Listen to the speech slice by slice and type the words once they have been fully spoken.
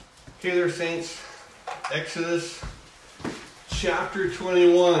Okay there, saints. Exodus chapter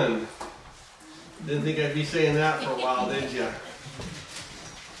 21. Didn't think I'd be saying that for a while, did you?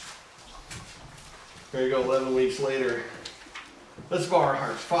 There you go, 11 weeks later. Let's bow our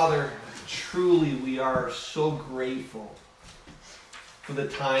hearts. Father, truly we are so grateful for the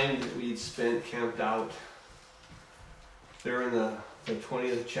time that we had spent camped out there in the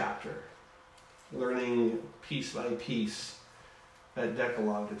 20th chapter, learning piece by piece that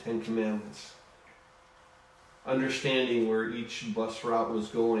Decalogue, the Ten Commandments, understanding where each bus route was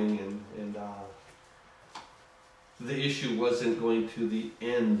going, and the issue wasn't going to the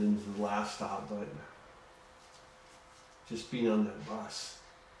end and the last stop, but just being on that bus,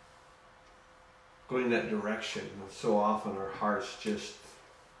 going that direction. So often our hearts just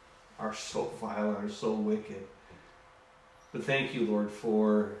are so vile, are so wicked. But thank you, Lord,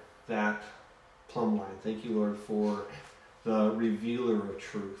 for that plumb line. Thank you, Lord, for the revealer of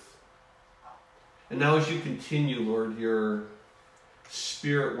truth. And now as you continue, Lord, your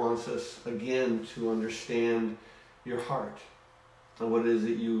Spirit wants us again to understand your heart and what it is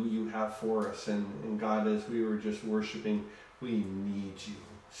that you have for us. And God, as we were just worshiping, we need you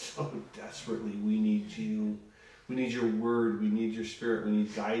so desperately. We need you. We need your word. We need your Spirit. We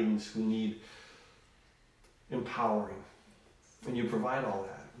need guidance. We need empowering. And you provide all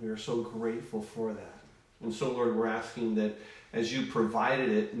that. We are so grateful for that. And so, Lord, we're asking that as you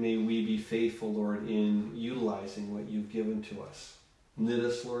provided it, may we be faithful, Lord, in utilizing what you've given to us. Knit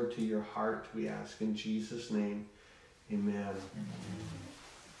us, Lord, to your heart, we ask in Jesus' name. Amen.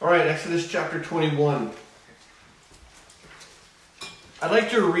 All right, Exodus chapter 21. I'd like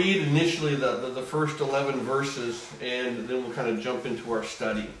to read initially the first 11 verses, and then we'll kind of jump into our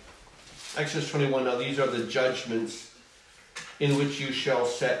study. Exodus 21, now these are the judgments in which you shall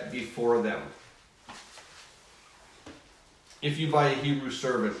set before them. If you buy a Hebrew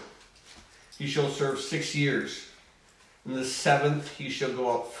servant, he shall serve 6 years. In the 7th he shall go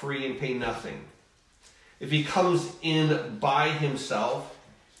out free and pay nothing. If he comes in by himself,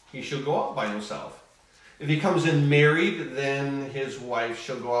 he shall go out by himself. If he comes in married, then his wife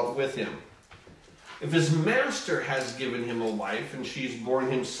shall go out with him. If his master has given him a wife, and she's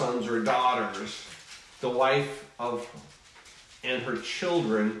borne him sons or daughters, the wife of and her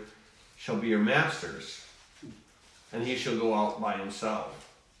children shall be your master's, and he shall go out by himself.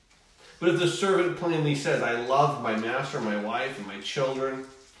 But if the servant plainly says, I love my master, my wife, and my children,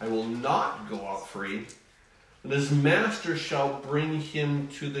 I will not go out free, then his master shall bring him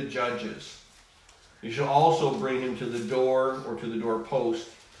to the judges. He shall also bring him to the door or to the doorpost,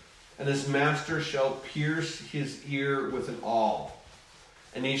 and his master shall pierce his ear with an awl,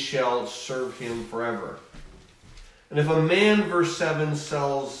 and he shall serve him forever. And if a man, verse 7,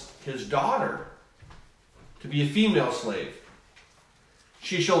 sells his daughter to be a female slave,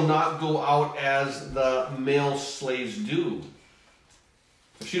 she shall not go out as the male slaves do.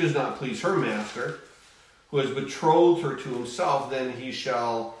 If she does not please her master, who has betrothed her to himself, then he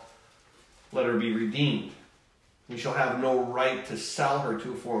shall let her be redeemed. He shall have no right to sell her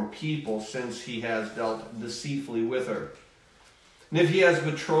to a foreign people, since he has dealt deceitfully with her. And if he has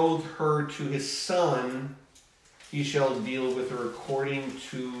betrothed her to his son, he shall deal with her according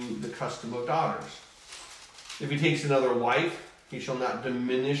to the custom of daughters. If he takes another wife, he shall not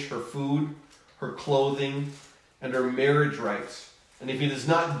diminish her food, her clothing, and her marriage rights. And if he does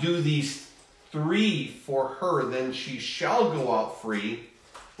not do these 3 for her, then she shall go out free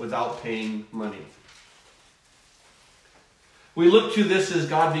without paying money. We look to this as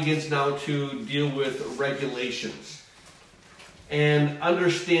God begins now to deal with regulations and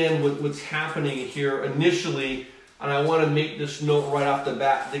understand what's happening here initially. And I want to make this note right off the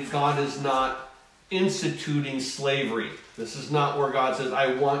bat that God is not instituting slavery. This is not where God says,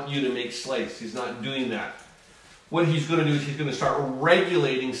 I want you to make slaves. He's not doing that. What he's going to do is he's going to start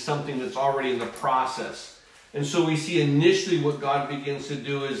regulating something that's already in the process. And so we see initially what God begins to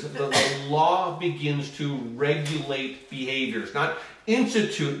do is the law begins to regulate behaviors. Not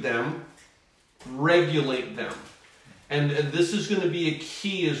institute them, regulate them. And this is going to be a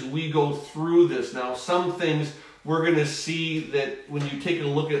key as we go through this. Now, some things we're going to see that when you take a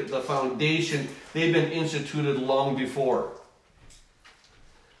look at the foundation, they've been instituted long before.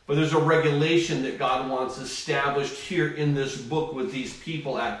 But there's a regulation that God wants established here in this book with these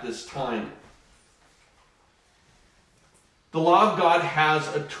people at this time. The law of God has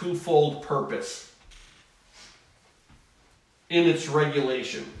a twofold purpose in its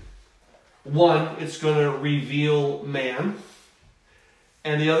regulation. One, it's going to reveal man.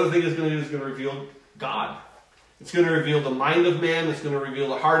 And the other thing it's going to do is going to reveal God. It's going to reveal the mind of man. It's going to reveal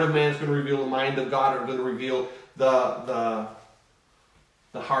the heart of man. It's going to reveal the mind of God. It's going to reveal the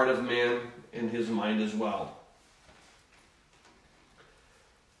the heart of man and his mind as well.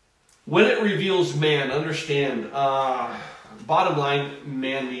 When it reveals man, understand, bottom line,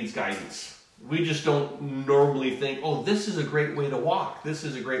 man needs guidance. We just don't normally think, oh, this is a great way to walk. This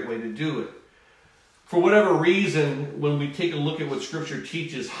is a great way to do it. For whatever reason, when we take a look at what Scripture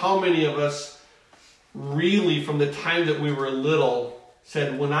teaches, how many of us really, from the time that we were little,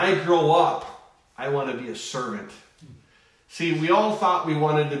 said, when I grow up, I want to be a servant. See, we all thought we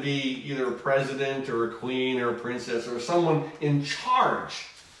wanted to be either a president or a queen or a princess or someone in charge.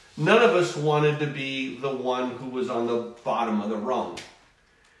 None of us wanted to be the one who was on the bottom of the rung.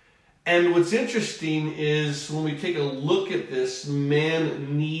 And what's interesting is when we take a look at this,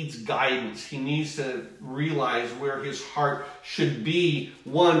 man needs guidance. He needs to realize where his heart should be,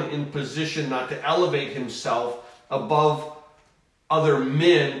 one, in position not to elevate himself above other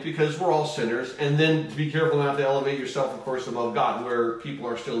men, because we're all sinners, and then to be careful not to elevate yourself, of course, above God, where people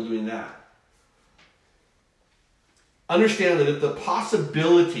are still doing that. Understand that if the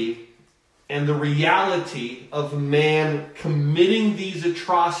possibility and the reality of man committing these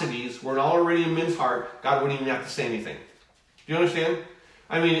atrocities were not already in men's heart, God wouldn't even have to say anything. Do you understand?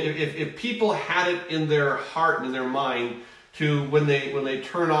 I mean, if people had it in their heart and in their mind to when they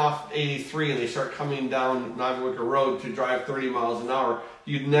turn off 83 and they start coming down Naviwicker Road to drive 30 miles an hour,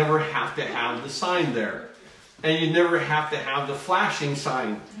 you'd never have to have the sign there. And you'd never have to have the flashing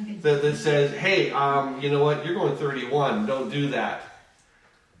sign that says, hey, you know what, you're going 31, don't do that.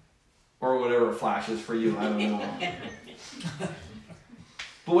 Or whatever flashes for you, I don't know.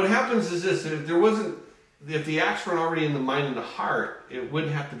 But what happens is this, if the acts weren't already in the mind and the heart, it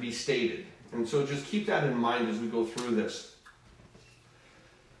wouldn't have to be stated. And so just keep that in mind as we go through this.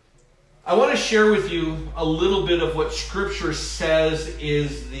 I want to share with you a little bit of what Scripture says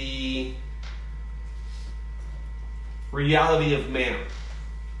is the reality of man.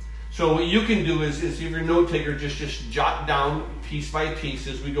 So what you can do is if you're a note taker, just jot down piece by piece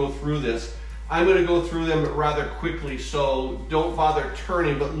as we go through this. I'm going to go through them rather quickly, so don't bother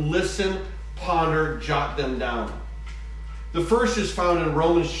turning, but listen, ponder, jot them down. The first is found in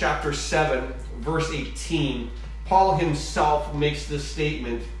Romans chapter 7, verse 18. Paul himself makes this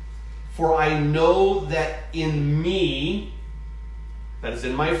statement, "For I know that in me," that is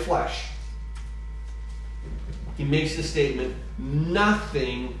in my flesh, he makes the statement,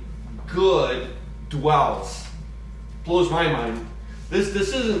 "nothing good dwells." Blows my mind. This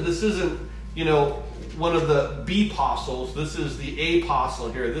isn't one of the B-apostles. This is the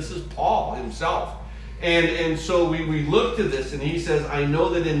A-apostle here. This is Paul himself. And so we look to this, and he says, "I know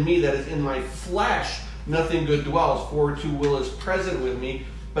that in me, that is in my flesh, nothing good dwells. For to will is present with me,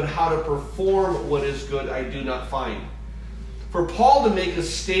 but how to perform what is good I do not find." For Paul to make a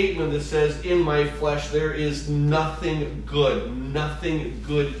statement that says, in my flesh there is nothing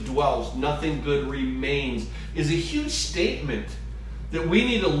good dwells, nothing good remains, is a huge statement that we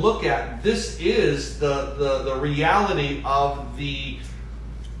need to look at. This is the reality of the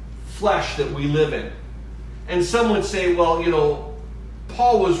flesh that we live in. And some would say, well,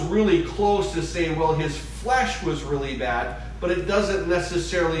 Paul was really close to say, well, his flesh was really bad, but it doesn't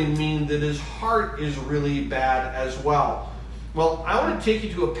necessarily mean that his heart is really bad as well. Well, I want to take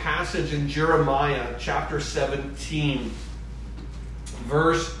you to a passage in Jeremiah chapter 17,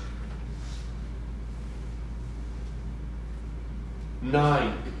 verse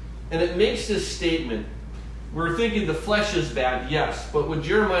 9. And it makes this statement. We're thinking the flesh is bad, yes. But what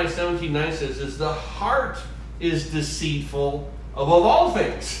Jeremiah 17:9 says is the heart is deceitful above all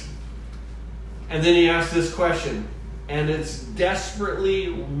things. And then he asks this question, and it's desperately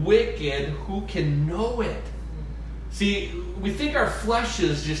wicked, who can know it? See, we think our flesh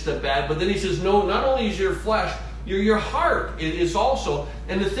is just a bad, but then he says, no, not only is your flesh, your heart is also.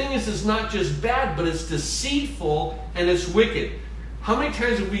 And the thing is, it's not just bad, but it's deceitful and it's wicked. How many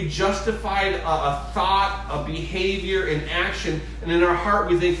times have we justified a thought, a behavior, an action, and in our heart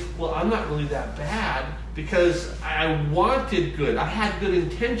we think, well, I'm not really that bad because I wanted good. I had good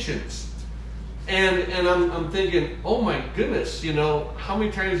intentions. And I'm thinking, oh my goodness, how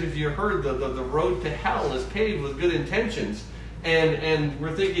many times have you heard the road to hell is paved with good intentions? And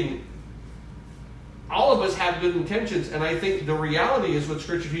we're thinking, all of us have good intentions. And I think the reality is what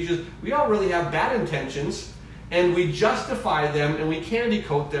Scripture teaches, we all really have bad intentions. And we justify them and we candy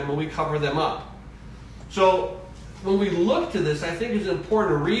coat them and we cover them up. So when we look to this, I think it's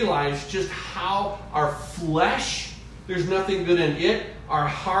important to realize just how our flesh, there's nothing good in it. Our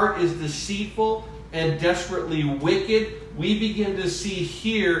heart is deceitful and desperately wicked. We begin to see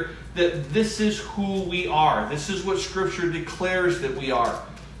here that this is who we are. This is what Scripture declares that we are.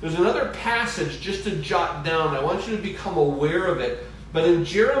 There's another passage just to jot down. I want you to become aware of it. But in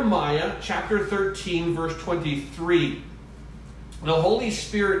Jeremiah chapter 13, verse 23, the Holy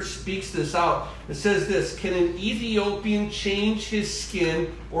Spirit speaks this out. It says this, can an Ethiopian change his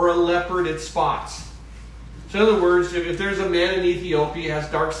skin or a leopard its spots? So in other words, if there's a man in Ethiopia who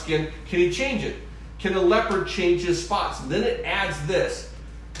has dark skin, can he change it? Can a leopard change his spots? And then it adds this,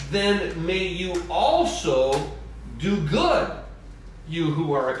 then may you also do good, you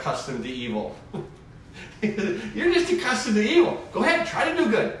who are accustomed to evil. You're just accustomed to evil. Go ahead, try to do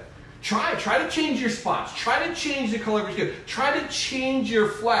good. Try to change your spots. Try to change the color of your skin. Try to change your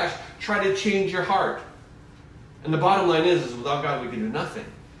flesh. Try to change your heart. And the bottom line is without God we can do nothing.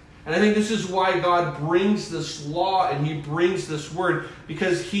 And I think this is why God brings this law and He brings this word,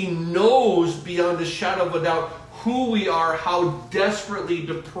 because He knows beyond a shadow of a doubt who we are, how desperately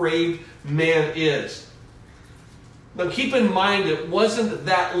depraved man is. Now keep in mind, it wasn't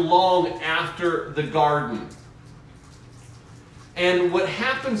that long after the garden. And what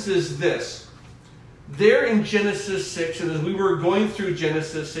happens is this. There in Genesis 6, and as we were going through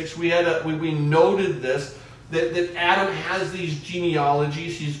Genesis 6, we noted this, that Adam has these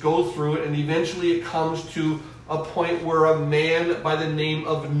genealogies. He's go through it, and eventually it comes to a point where a man by the name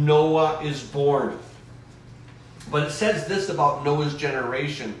of Noah is born. But it says this about Noah's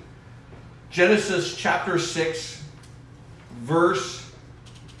generation. Genesis chapter 6, verse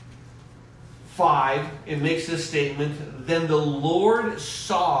 5, it makes this statement, then the Lord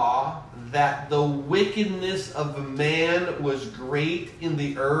saw that the wickedness of man was great in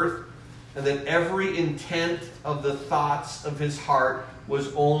the earth, and that every intent of the thoughts of his heart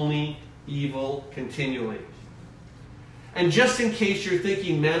was only evil continually. And just in case you're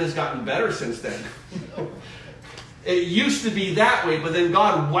thinking man has gotten better since then, it used to be that way, but then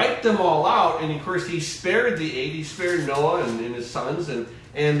God wiped them all out, and of course He spared the 8, He spared Noah and his sons,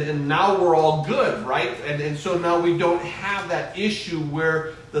 and now we're all good, right? And so now we don't have that issue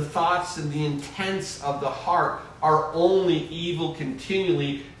where the thoughts and the intents of the heart are only evil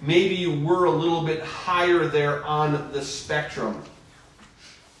continually. Maybe we're a little bit higher there on the spectrum.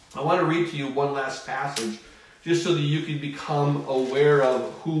 I want to read to you one last passage, just so that you can become aware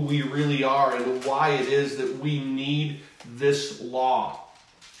of who we really are and why it is that we need this law.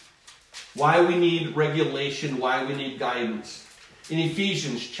 Why we need regulation, why we need guidance. In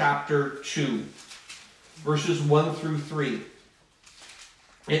Ephesians chapter 2, verses 1 through 3,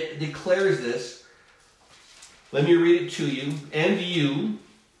 it declares this. Let me read it to you. And you,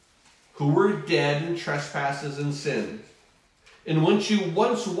 who were dead in trespasses and sins, in which you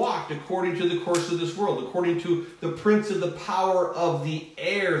once walked according to the course of this world, according to the prince of the power of the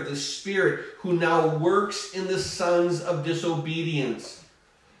air, the Spirit, who now works in the sons of disobedience,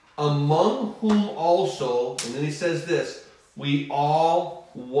 among whom also, and then he says this, we all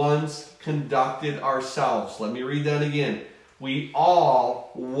once conducted ourselves. Let me read that again. We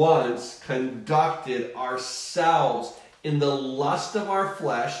all once conducted ourselves in the lust of our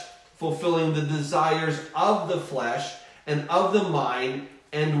flesh, fulfilling the desires of the flesh and of the mind,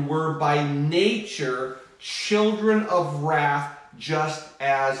 and were by nature children of wrath, just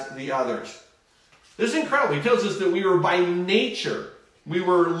as the others. This is incredible. He tells us that we were by nature. We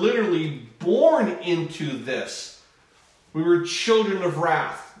were literally born into this. We were children of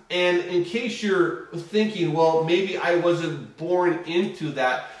wrath. And in case you're thinking, well, maybe I wasn't born into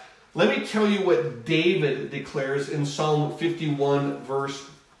that, let me tell you what David declares in Psalm 51, verse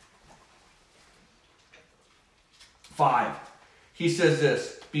 5. He says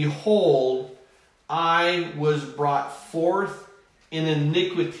this, behold, I was brought forth in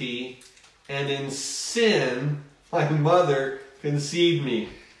iniquity, and in sin my mother conceived me.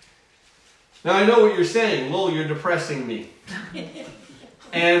 Now I know what you're saying. Lowell, you're depressing me.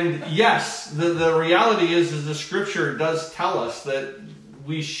 And yes, the reality is the Scripture does tell us that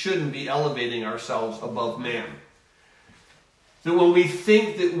we shouldn't be elevating ourselves above man. That when we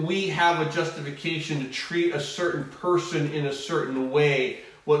think that we have a justification to treat a certain person in a certain way,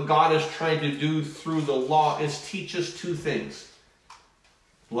 what God is trying to do through the law is teach us two things.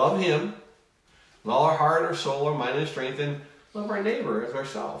 Love Him with all our heart, our soul, our mind, and strength, and love our neighbor as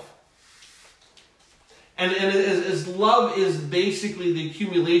ourselves. And as love is basically the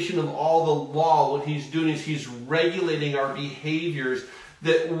accumulation of all the law, what He's doing is He's regulating our behaviors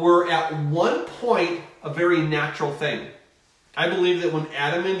that were at one point a very natural thing. I believe that when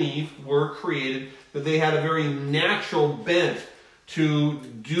Adam and Eve were created, that they had a very natural bent to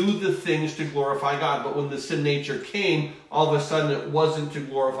do the things to glorify God. But when the sin nature came, all of a sudden it wasn't to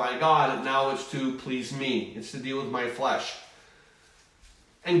glorify God, and now it's to please me. It's to deal with my flesh.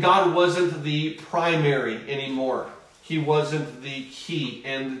 And God wasn't the primary anymore. he wasn't the key,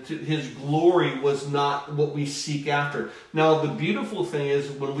 and his glory was not what we seek after. Now, the beautiful thing is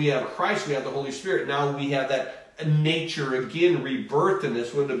when we have Christ, we have the Holy Spirit. Now we have that nature again, rebirth in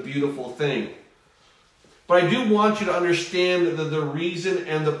this. What a beautiful thing. But I do want you to understand that the reason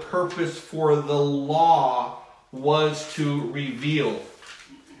and the purpose for the law was to reveal.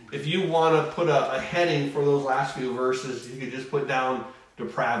 If you want to put a heading for those last few verses, you could just put down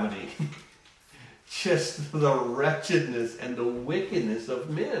depravity. Just the wretchedness and the wickedness of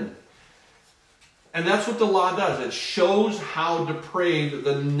men. And that's what the law does. It shows how depraved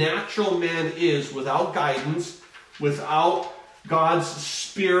the natural man is without guidance, without God's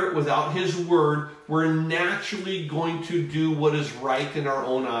Spirit, without His Word. We're naturally going to do what is right in our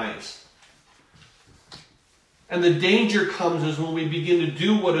own eyes. And the danger comes is when we begin to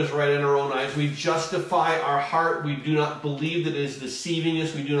do what is right in our own eyes. We justify our heart. We do not believe that it is deceiving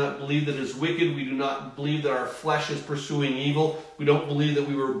us. We do not believe that it is wicked. We do not believe that our flesh is pursuing evil. We don't believe that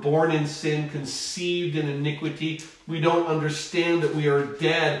we were born in sin, conceived in iniquity. We don't understand that we are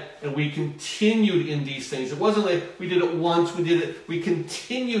dead, and we continued in these things. It wasn't like we did it once, we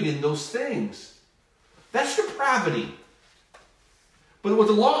continued in those things. That's depravity. But what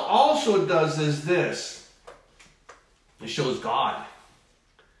the law also does is this. It shows God.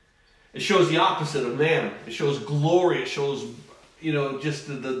 It shows the opposite of man. It shows glory. It shows, just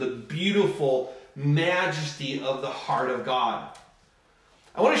the beautiful majesty of the heart of God.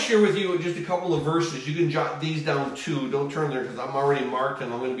 I want to share with you just a couple of verses. You can jot these down too. Don't turn there because I'm already marked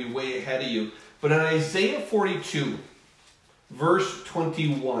and I'm going to be way ahead of you. But in Isaiah 42, verse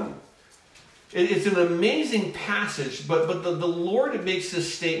 21, it's an amazing passage, but the Lord makes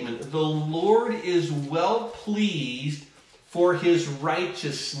this statement. The Lord is well pleased for His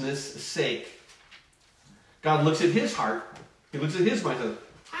righteousness' sake. God looks at His heart. He looks at His mind and says,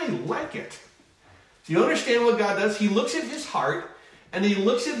 I like it. Do you understand what God does? He looks at His heart and He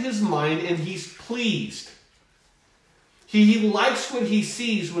looks at His mind and He's pleased. He likes what He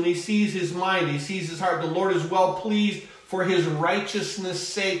sees when He sees His mind. He sees His heart. The Lord is well pleased for His righteousness'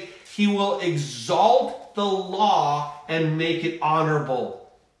 sake. He will exalt the law and make it honorable.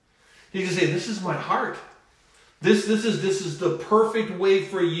 He can say, this is my heart. This is the perfect way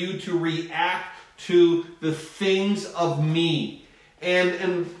for you to react to the things of me.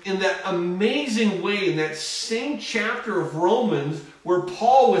 And in that amazing way, in that same chapter of Romans, where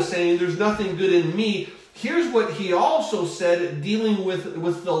Paul was saying there's nothing good in me, here's what he also said dealing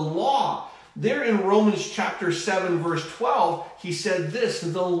with the law. There in Romans chapter 7, verse 12, he said this,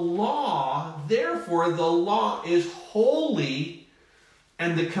 therefore the law is holy,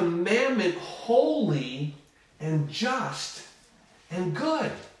 and the commandment holy and just and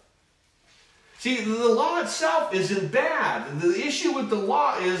good. See, the law itself isn't bad. The issue with the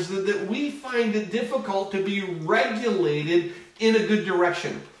law is that we find it difficult to be regulated in a good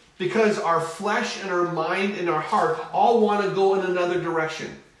direction because our flesh and our mind and our heart all want to go in another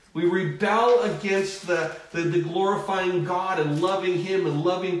direction. We rebel against the glorifying God and loving Him and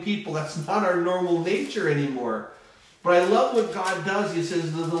loving people. That's not our normal nature anymore. But I love what God does. He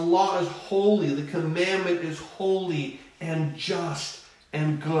says that the law is holy. The commandment is holy and just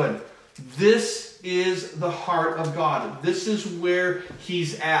and good. This is the heart of God. This is where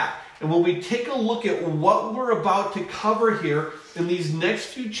He's at. And when we take a look at what we're about to cover here in these next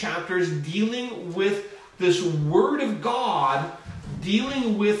few chapters, dealing with this Word of God,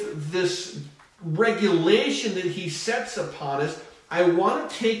 dealing with this regulation that He sets upon us, I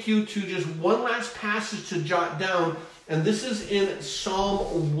want to take you to just one last passage to jot down, and this is in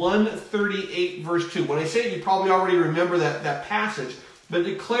Psalm 138, verse 2. When I say it, you probably already remember that passage, but it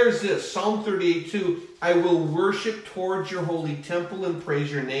declares this, Psalm 38:2, I will worship towards your holy temple and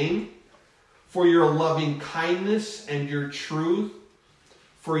praise your name for your loving kindness and your truth,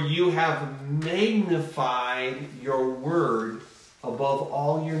 for you have magnified your word above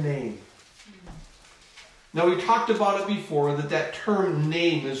all your name. Now, we talked about it before, that term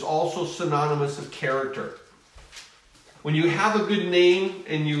name is also synonymous with character. When you have a good name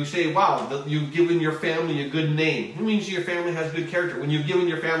and you say, wow, you've given your family a good name, it means your family has good character. When you've given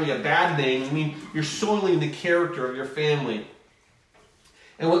your family a bad name, it means you're soiling the character of your family.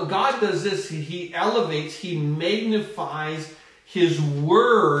 And what God does is He elevates, He magnifies His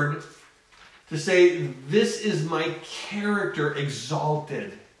word to say, this is my character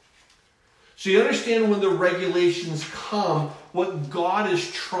exalted. So you understand when the regulations come, what God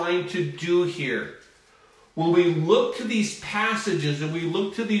is trying to do here. When we look to these passages and we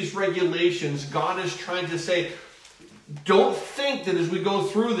look to these regulations, God is trying to say, don't think that as we go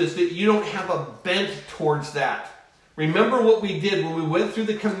through this that you don't have a bent towards that. Remember what we did when we went through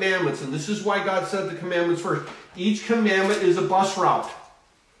the commandments, and this is why God said the commandments first. Each commandment is a bus route.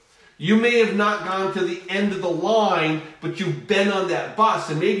 You may have not gone to the end of the line, but you've been on that bus,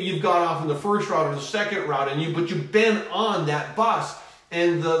 and maybe you've got off on the first route or the second route, but you've been on that bus.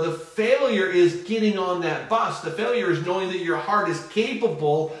 And the failure is getting on that bus. The failure is knowing that your heart is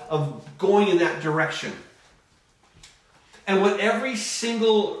capable of going in that direction. And what every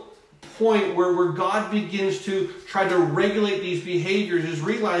single point where God begins to try to regulate these behaviors is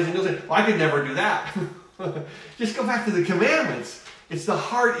realizing, well, I could never do that. Just go back to the commandments. It's the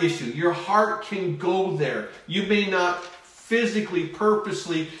heart issue. Your heart can go there. You may not physically,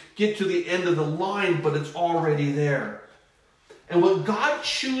 purposely get to the end of the line, but it's already there. And what God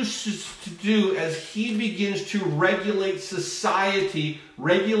chooses to do as he begins to regulate society,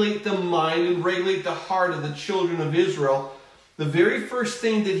 regulate the mind, and regulate the heart of the children of Israel, the very first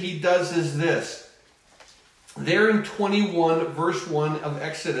thing that he does is this. There in 21, verse 1 of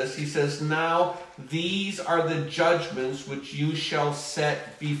Exodus, he says, "Now these are the judgments which you shall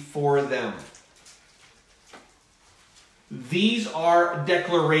set before them." These are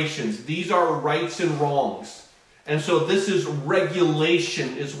declarations. These are rights and wrongs. And so this is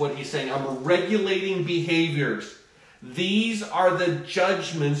regulation, is what he's saying. I'm regulating behaviors. These are the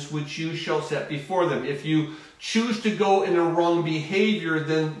judgments which you shall set before them. If you choose to go in a wrong behavior,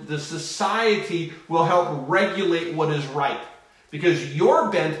 then the society will help regulate what is right. Because your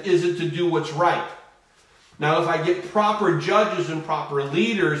bent isn't to do what's right. Now, if I get proper judges and proper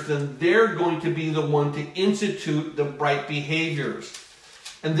leaders, then they're going to be the one to institute the right behaviors.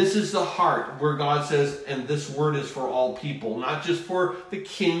 And this is the heart where God says, and this word is for all people. Not just for the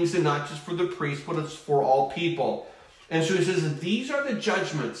kings and not just for the priests, but it's for all people. And so he says, these are the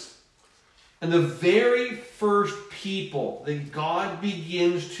judgments. And the very first people that God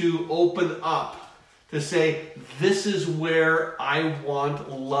begins to open up to say, this is where I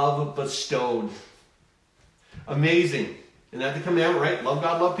want love bestowed. Amazing. Isn't that the commandment, right? Love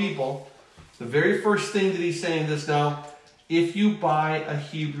God, love people. The very first thing that he's saying this now, if you buy a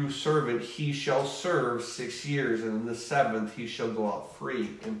Hebrew servant, he shall serve 6 years, and in the 7th he shall go out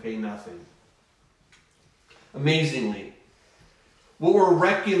free and pay nothing. Amazingly, what we're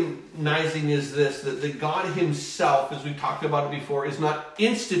recognizing is this, that God himself, as we talked about it before, is not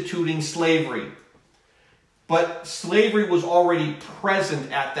instituting slavery. But slavery was already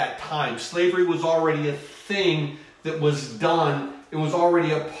present at that time. Slavery was already a thing that was done. It was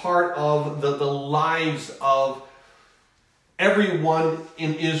already a part of the lives of everyone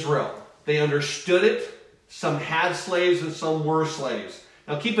in Israel. They understood it. Some had slaves and some were slaves.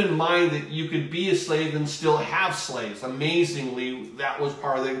 Now keep in mind that you could be a slave and still have slaves. Amazingly, that was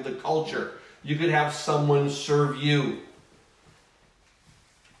part of the culture. You could have someone serve you.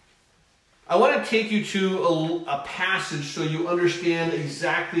 I want to take you to a passage so you understand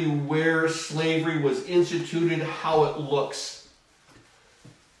exactly where slavery was instituted, how it looks.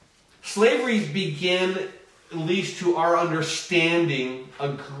 Slavery began, at least to our understanding, a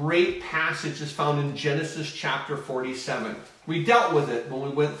great passage is found in Genesis chapter 47. We dealt with it when we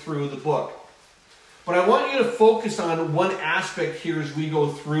went through the book. But I want you to focus on one aspect here as we go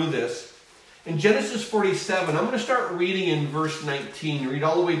through this. In Genesis 47, I'm going to start reading in verse 19, read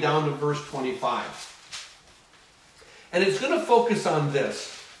all the way down to verse 25. And it's going to focus on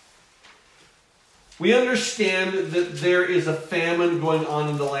this. We understand that there is a famine going on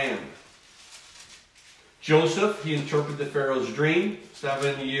in the land. Joseph, he interpreted Pharaoh's dream.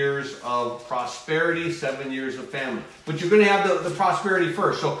 7 years of prosperity, 7 years of famine. But you're going to have the prosperity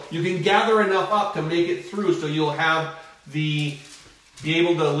first. So you can gather enough up to make it through so you'll have be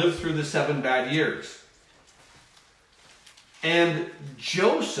able to live through the 7 bad years. And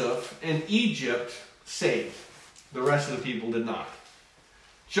Joseph and Egypt saved. The rest of the people did not.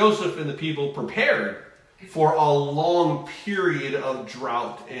 Joseph and the people prepared for a long period of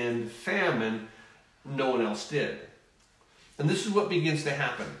drought and famine. No one else did. And this is what begins to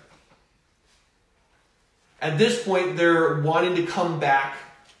happen. At this point, they're wanting to come back.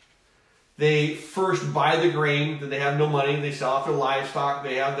 They first buy the grain, then they have no money, they sell off their livestock,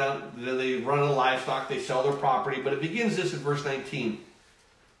 they run out of livestock, they sell their property. But it begins this in verse 19.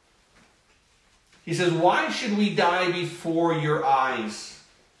 He says, "Why should we die before your eyes,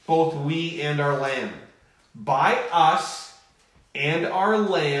 both we and our land? Buy us and our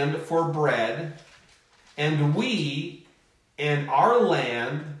land for bread, and we and our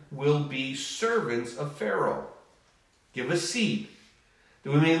land will be servants of Pharaoh. Give us seed,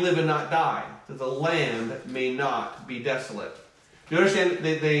 that we may live and not die, that the land may not be desolate." You understand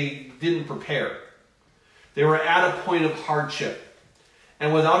that they didn't prepare. They were at a point of hardship.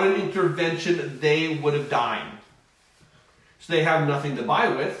 And without an intervention, they would have died. So they have nothing to buy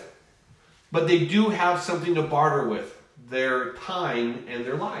with, but they do have something to barter with, their time and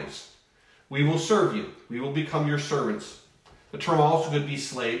their lives. We will serve you. We will become your servants. The term also could be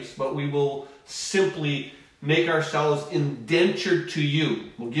slaves, but we will simply make ourselves indentured to you.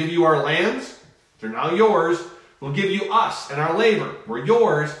 We'll give you our lands. They're now yours. We'll give you us and our labor. We're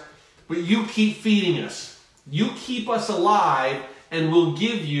yours, but you keep feeding us. You keep us alive, and we'll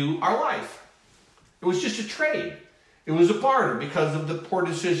give you our life. It was just a trade. It was a barter because of the poor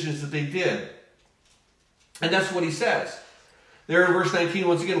decisions that they did. And that's what he says. There in verse 19,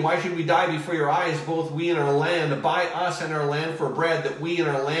 once again, why should we die before your eyes, both we and our land? Buy us and our land for bread, that we and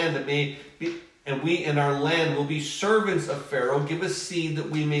our land may be, and we and our land will be servants of Pharaoh. Give us seed that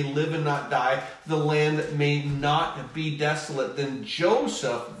we may live and not die, the land may not be desolate. Then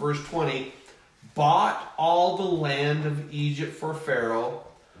Joseph, verse 20, bought all the land of Egypt for Pharaoh.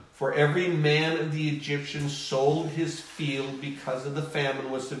 For every man of the Egyptians sold his field because of the famine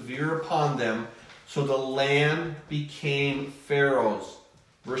was severe upon them. So the land became Pharaoh's.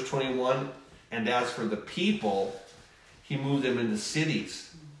 Verse 21, and as for the people, he moved them into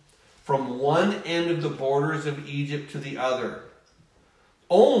cities, from one end of the borders of Egypt to the other.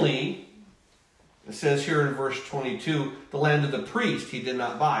 Only, it says here in verse 22, the land of the priest he did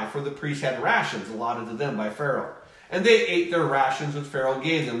not buy, for the priest had rations allotted to them by Pharaoh. And they ate their rations which Pharaoh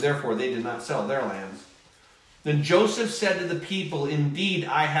gave them, therefore they did not sell their lands. Then Joseph said to the people, indeed,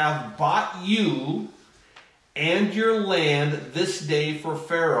 I have bought you and your land this day for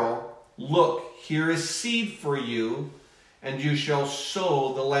Pharaoh. Look, here is seed for you, and you shall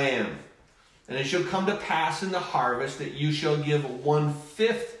sow the land. And it shall come to pass in the harvest that you shall give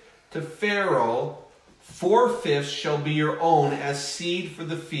 1/5 to Pharaoh. 4/5 shall be your own as seed for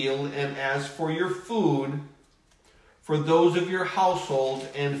the field, and as for your food, for those of your household,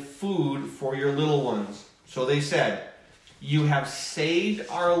 and food for your little ones. So they said, you have saved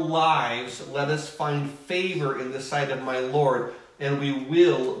our lives. Let us find favor in the sight of my Lord, and we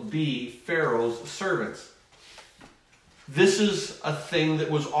will be Pharaoh's servants. This is a thing that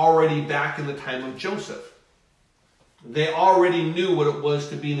was already back in the time of Joseph. They already knew what it was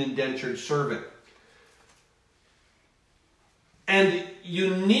to be an indentured servant. And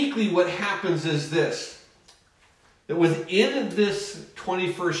uniquely what happens is this, that within this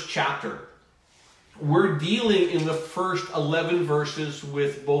 21st chapter, we're dealing in the first 11 verses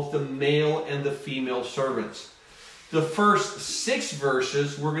with both the male and the female servants. The first 6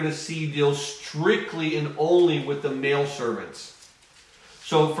 verses we're going to see deal strictly and only with the male servants.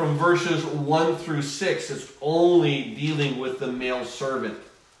 So from verses 1 through 6, it's only dealing with the male servant.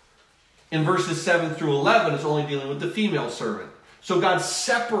 In verses 7 through 11, it's only dealing with the female servant. So God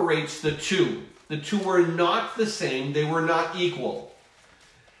separates the two. The two were not the same. They were not equal.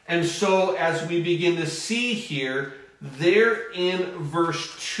 And so as we begin to see here, there in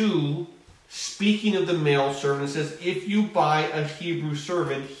verse 2, speaking of the male servant, it says, if you buy a Hebrew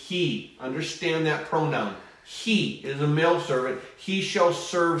servant, he, understand that pronoun, he is a male servant, he shall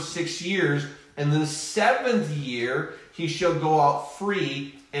serve 6 years, and the 7th year he shall go out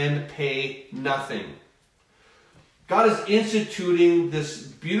free and pay nothing. God is instituting this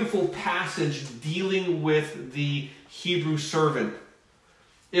beautiful passage dealing with the Hebrew servant.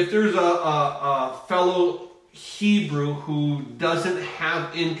 If there's a fellow Hebrew who doesn't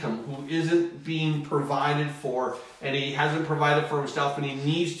have income, who isn't being provided for, and he hasn't provided for himself, and he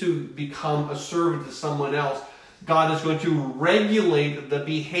needs to become a servant to someone else, God is going to regulate the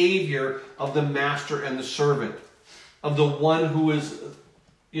behavior of the master and the servant, of the one who is,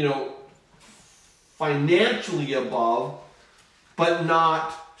 financially above, but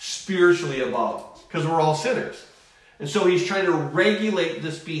not spiritually above, because we're all sinners. And so he's trying to regulate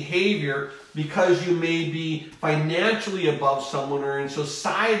this behavior. Because you may be financially above someone or in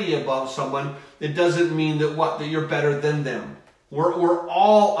society above someone, it doesn't mean that you're better than them. We're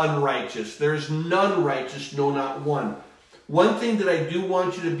all unrighteous. There's none righteous, no, not one. One thing that I do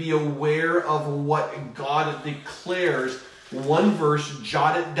want you to be aware of what God declares, one verse,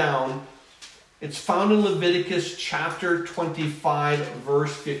 jot it down. It's found in Leviticus chapter 25,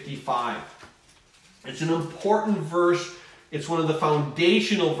 verse 55. It's an important verse. It's one of the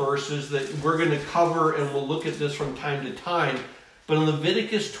foundational verses that we're going to cover, and we'll look at this from time to time. But in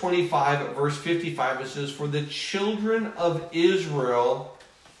Leviticus 25, verse 55, it says, for the children of Israel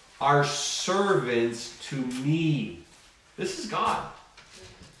are servants to me. This is God.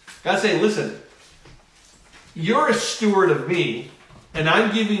 God's saying, listen, you're a steward of me, and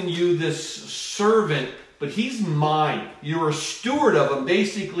I'm giving you this servant, but he's mine. You're a steward of him.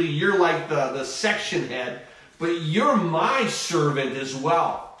 Basically, you're like the section head, but you're my servant as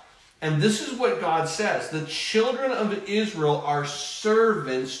well. And this is what God says. The children of Israel are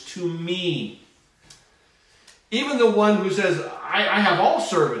servants to me. Even the one who says, I have all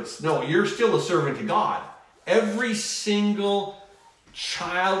servants. No, you're still a servant to God. Every single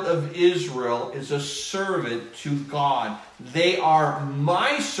child of Israel is a servant to God. They are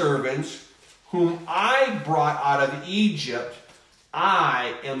my servants whom I brought out of Egypt.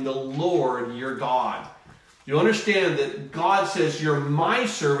 I am the Lord your God. You understand that God says, you're my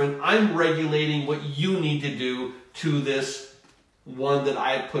servant. I'm regulating what you need to do to this one that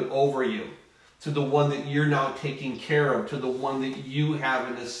I put over you, to the one that you're now taking care of, to the one that you have,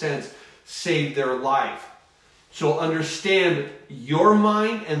 in a sense, saved their life. So understand, your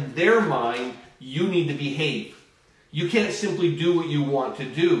mind and their mind, you need to behave. You can't simply do what you want to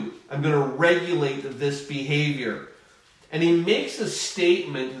do. I'm going to regulate this behavior. And he makes a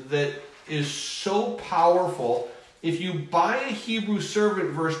statement that is so powerful. If you buy a Hebrew servant,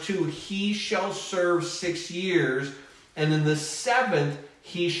 verse 2, he shall serve 6 years, and in the 7th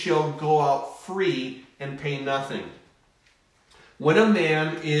he shall go out free and pay nothing. When a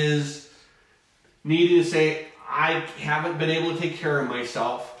man is needing to say, I haven't been able to take care of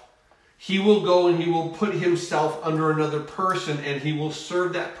myself, he will go and he will put himself under another person, and he will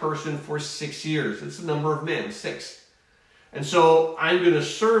serve that person for 6 years. It's the number of men, 6. And so I'm going to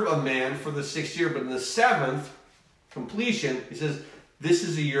serve a man for the 6th year, but in the 7th completion, he says, this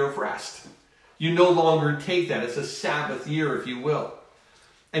is a year of rest. You no longer take that. It's a Sabbath year, if you will.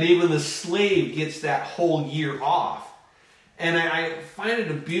 And even the slave gets that whole year off. And I find it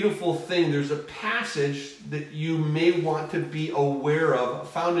a beautiful thing. There's a passage that you may want to be aware of,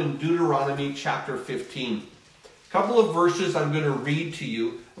 found in Deuteronomy chapter 15. A couple of verses I'm going to read to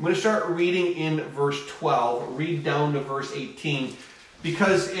you. I'm going to start reading in verse 12, read down to verse 18,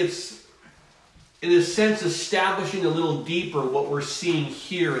 because it's, in a sense, establishing a little deeper what we're seeing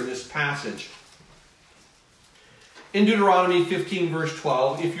here in this passage. In Deuteronomy 15, verse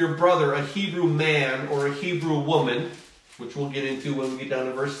 12, if your brother, a Hebrew man or a Hebrew woman, which we'll get into when we get down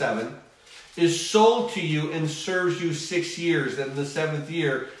to verse 7, is sold to you and serves you 6 years, then in the 7th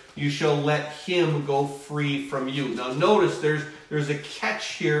year you shall let him go free from you. Now notice there's a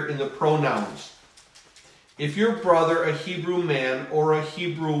catch here in the pronouns. If your brother, a Hebrew man or a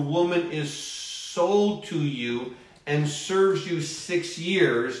Hebrew woman, is sold to you and serves you 6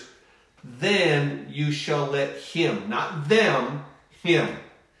 years, then you shall let him, not them, him.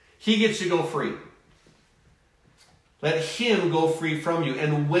 He gets to go free. Let him go free from you.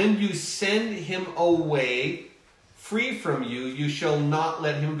 And when you send him away free from you, you shall not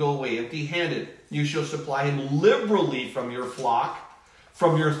let him go away empty-handed. You shall supply him liberally from your flock,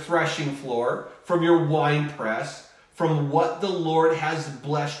 from your threshing floor, from your winepress, from what the Lord has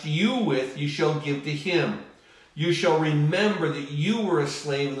blessed you with, you shall give to him. You shall remember that you were a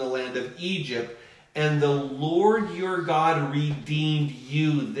slave in the land of Egypt, and the Lord your God redeemed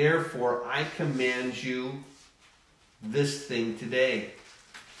you. Therefore, I command you this thing today.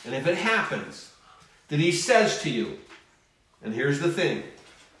 And if it happens that he says to you, and here's the thing,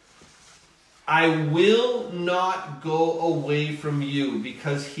 I will not go away from you,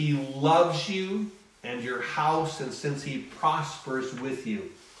 because he loves you and your house, and since he prospers with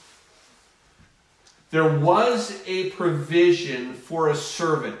you. There was a provision for a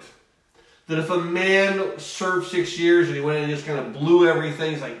servant, that if a man served 6 years and he went and just kind of blew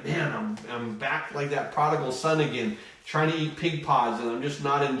everything, he's like, man, I'm back like that prodigal son again, trying to eat pig pods, and I'm just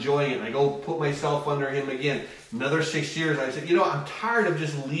not enjoying it. And I go put myself under him again. Another 6 years, I said, I'm tired of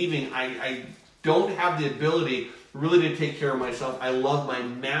just leaving. I don't have the ability really to take care of myself. I love my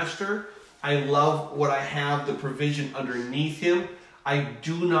master. I love what I have, the provision underneath him. I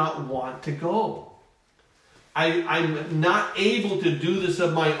do not want to go. I'm not able to do this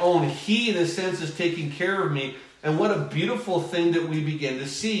of my own. He, in a sense, is taking care of me. And what a beautiful thing that we begin to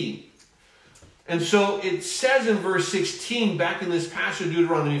see. And so it says in verse 16, back in this passage of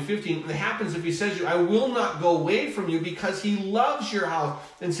Deuteronomy 15, it happens if he says to you, I will not go away from you, because he loves your house,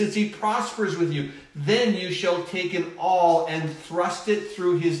 and since he prospers with you, then you shall take an awl and thrust it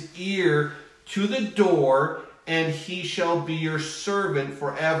through his ear to the door, and he shall be your servant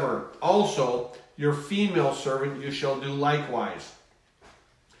forever. Also, your female servant you shall do likewise.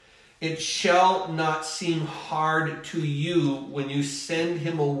 It shall not seem hard to you when you send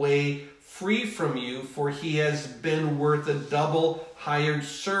him away free from you, for he has been worth a double hired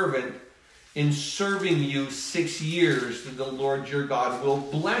servant in serving you 6 years, that the Lord your God will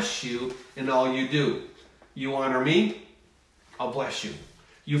bless you in all you do. You honor me, I'll bless you.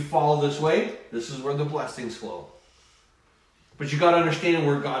 You follow this way, this is where the blessings flow. But you got to understand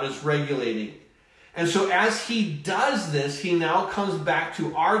where God is regulating. And so as he does this, he now comes back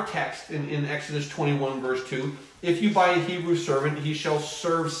to our text in Exodus 21, verse 2. If you buy a Hebrew servant, he shall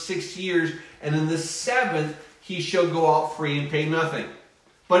serve 6 years, and in the 7th he shall go out free and pay nothing.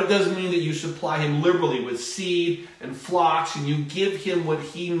 But it doesn't mean that you supply him liberally with seed and flocks, and you give him what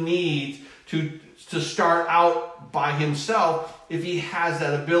he needs to start out by himself if he has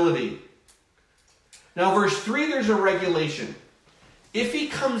that ability. Now, verse 3, there's a regulation. If he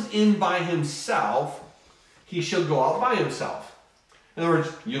comes in by himself, he shall go out by himself. In other words,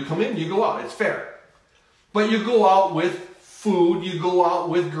 you come in, you go out. It's fair. But you go out with food, you go out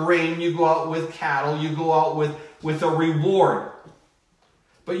with grain, you go out with cattle, you go out with a reward.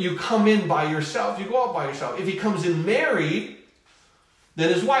 But you come in by yourself, you go out by yourself. If he comes in married,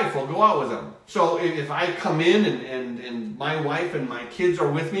 then his wife will go out with him. So if I come in and my wife and my kids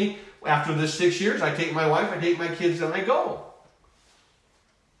are with me, after the 6 years, I take my wife, I take my kids, and I go.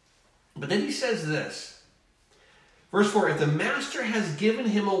 But then he says this. Verse 4, if the master has given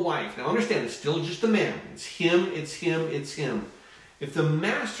him a wife. Now understand, it's still just a man. It's him, it's him, it's him. If the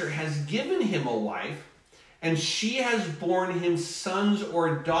master has given him a wife, and she has borne him sons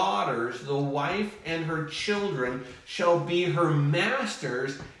or daughters, the wife and her children shall be her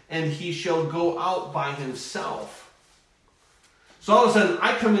master's, and he shall go out by himself. So all of a sudden,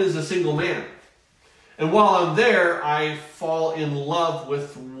 I come in as a single man. And while I'm there, I fall in love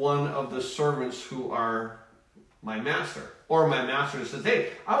with one of the servants who are my master. Or my master says, hey,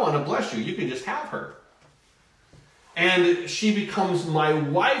 I want to bless you. You can just have her. And she becomes my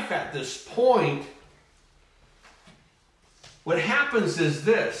wife at this point. What happens is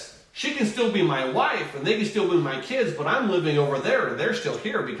this. She can still be my wife, and they can still be my kids, but I'm living over there, and they're still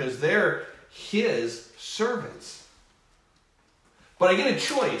here because they're his servants. But I get a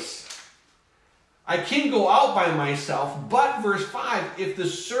choice. I can go out by myself, but verse 5, if the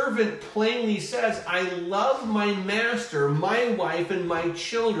servant plainly says, I love my master, my wife, and my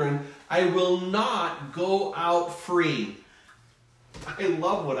children, I will not go out free. I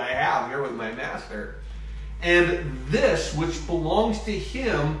love what I have here with my master. And this, which belongs to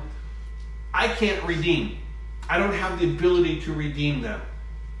him, I can't redeem. I don't have the ability to redeem them.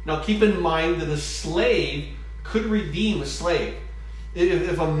 Now keep in mind that a slave could redeem a slave.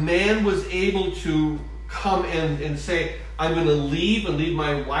 If a man was able to come and say, I'm going to leave and leave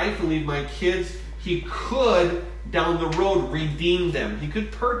my wife and leave my kids, he could, down the road, redeem them. He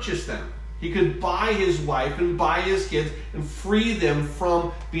could purchase them. He could buy his wife and buy his kids and free them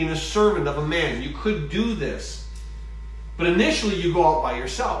from being a servant of a man. You could do this. But initially, you go out by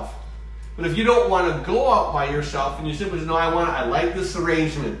yourself. But if you don't want to go out by yourself and you simply say, no, I like this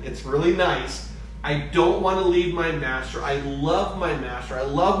arrangement. It's really nice. I don't want to leave my master. I love my master. I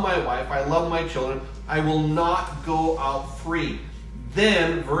love my wife. I love my children. I will not go out free.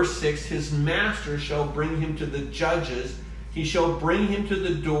 Then, verse 6, his master shall bring him to the judges. He shall bring him to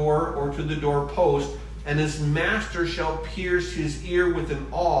the door or to the doorpost, and his master shall pierce his ear with an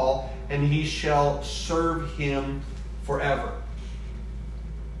awl, and he shall serve him forever.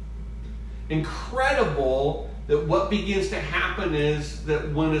 Incredible that what begins to happen is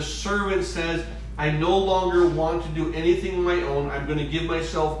that when a servant says, I no longer want to do anything on my own. I'm going to give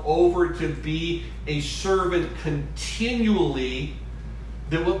myself over to be a servant continually.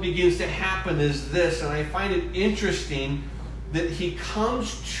 That what begins to happen is this, and I find it interesting that he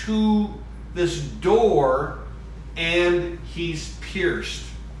comes to this door and he's pierced.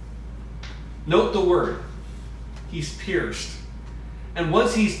 Note the word. He's pierced. And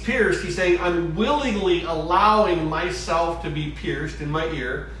once he's pierced, he's saying, I'm willingly allowing myself to be pierced in my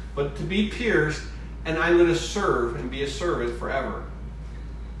ear, but to be pierced, and I'm going to serve and be a servant forever.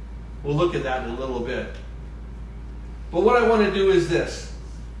 We'll look at that in a little bit. But what I want to do is this.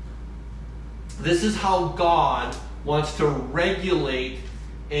 This is how God wants to regulate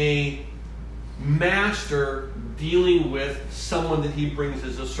a master dealing with someone that he brings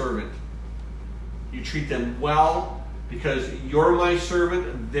as a servant. You treat them well because you're my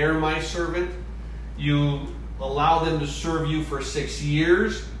servant, they're my servant. You allow them to serve you for 6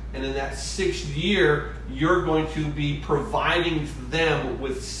 years. And in that 6th year, you're going to be providing them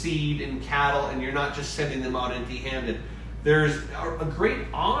with seed and cattle, and you're not just sending them out empty-handed. There's a great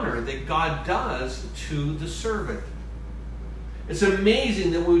honor that God does to the servant. It's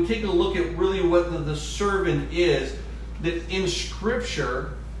amazing that when we take a look at really what the servant is, that in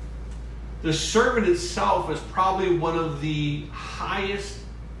Scripture, the servant itself is probably one of the highest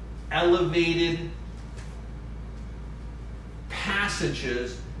elevated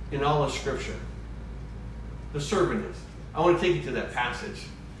passages in all of Scripture. The servant is. I want to take you to that passage.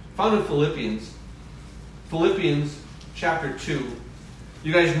 Found in Philippians chapter 2.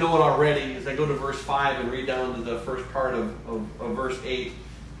 You guys know it already. As I go to verse 5 and read down to the first part of verse 8,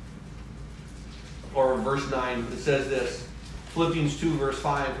 or verse 9, it says this. Philippians 2, verse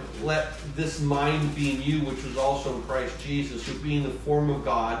 5, let this mind be in you, which was also in Christ Jesus, who being the form of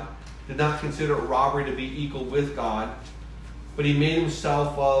God, did not consider it robbery to be equal with God, but he made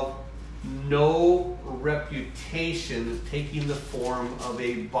himself of no reputation, taking the form of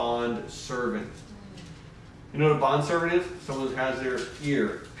a bond servant. You know what a bond servant is? Someone who has their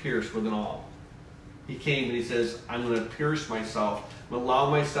ear pierced with an awl. He came and he says, I'm going to pierce myself, I'm going to allow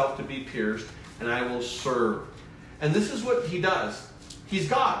myself to be pierced, and I will serve. And this is what he does. He's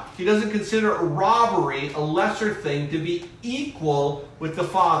God. He doesn't consider a robbery, a lesser thing, to be equal with the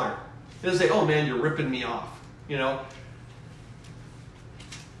Father. He doesn't say, oh man, you're ripping me off. You know,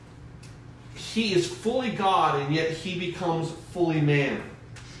 he is fully God, and yet he becomes fully man.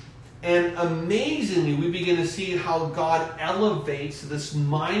 And amazingly, we begin to see how God elevates this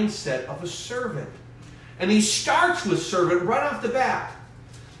mindset of a servant. And he starts with servant right off the bat.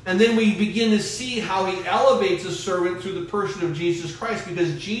 And then we begin to see how he elevates a servant through the person of Jesus Christ,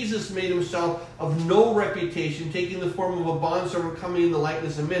 because Jesus made himself of no reputation, taking the form of a bondservant, coming in the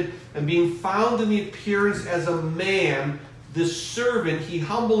likeness of men, and being found in the appearance as a man, this servant, he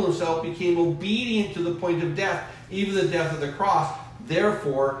humbled himself, became obedient to the point of death, even the death of the cross.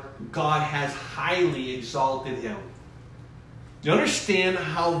 Therefore, God has highly exalted him. You understand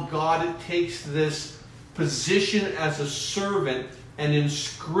how God takes this position as a servant and in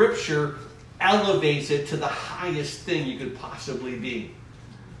Scripture elevates it to the highest thing you could possibly be.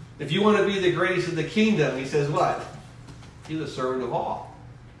 If you want to be the greatest of the kingdom, he says what? He's a servant of all.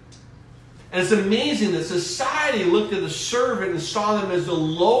 And it's amazing that society looked at the servant and saw them as the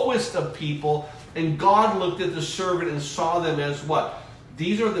lowest of people, and God looked at the servant and saw them as what?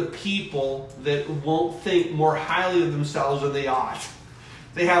 These are the people that won't think more highly of themselves than they ought.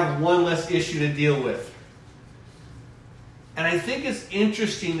 They have one less issue to deal with. And I think it's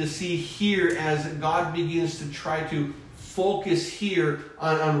interesting to see here as God begins to try to focus here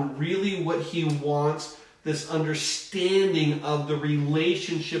on really what he wants, this understanding of the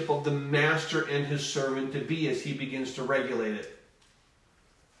relationship of the master and his servant to be as he begins to regulate it.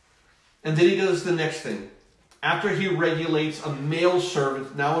 And then he does the next thing. After he regulates a male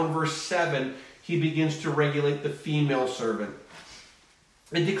servant, now in verse 7, he begins to regulate the female servant.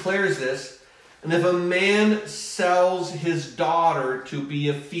 It declares this. And if a man sells his daughter to be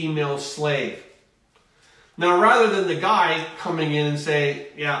a female slave. Now, rather than the guy coming in and say,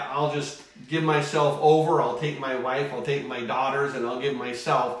 yeah, I'll just give myself over, I'll take my wife, I'll take my daughters, and I'll give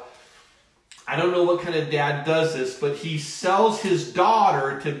myself. I don't know what kind of dad does this, but he sells his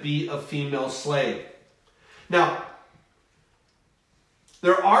daughter to be a female slave. Now,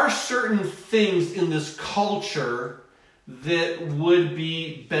 there are certain things in this culture that would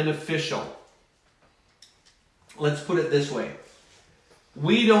be beneficial. Let's put it this way.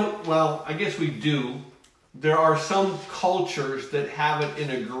 We don't, well, I guess we do. There are some cultures that have it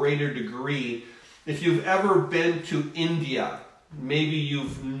in a greater degree. If you've ever been to India, maybe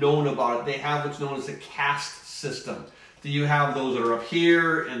you've known about it. They have what's known as a caste system. You have those that are up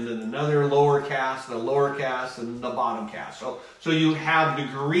here, and then another lower caste, and a lower caste, and the bottom caste. So you have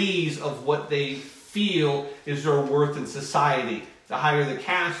degrees of what they feel is their worth in society. The higher the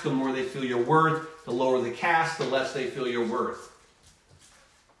caste, the more they feel your worth. The lower the caste, the less they feel your worth.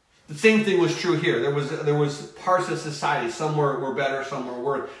 The same thing was true here. There was parts of society. Some were better, some were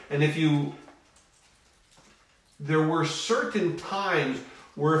worse. And there were certain times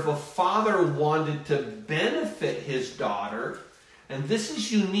where if a father wanted to benefit his daughter, and this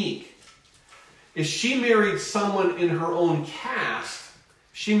is unique, if she married someone in her own caste,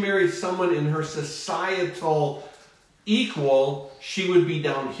 she married someone in her societal equal, she would be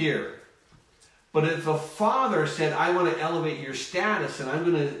down here. But if a father said, I want to elevate your status and I'm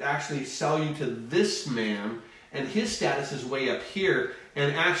going to actually sell you to this man, and his status is way up here,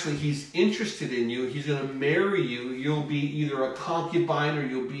 and actually he's interested in you, he's going to marry you, you'll be either a concubine or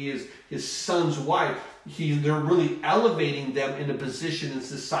you'll be his son's wife. They're really elevating them in a position in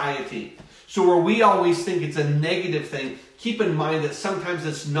society. So where we always think it's a negative thing, keep in mind that sometimes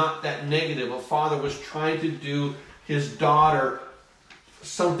it's not that negative. A father was trying to do his daughter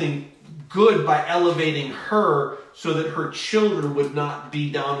something good by elevating her so that her children would not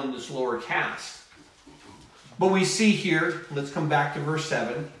be down in this lower caste. But we see here, let's come back to verse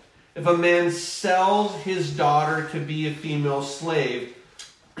 7. If a man sells his daughter to be a female slave,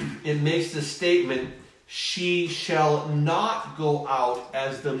 it makes the statement, she shall not go out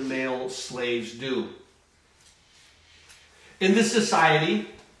as the male slaves do. In this society,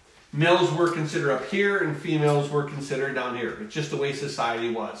 Males were considered up here and females were considered down here. It's just the way society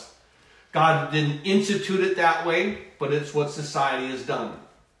was. God didn't institute it that way, but it's what society has done.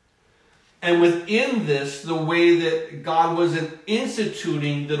 And within this, the way that God wasn't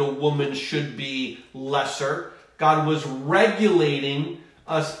instituting that a woman should be lesser, God was regulating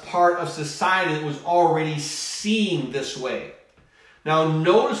us part of society that was already seeing this way. Now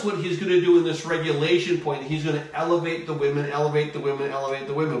notice what he's going to do in this regulation point. He's going to elevate the women, elevate the women, elevate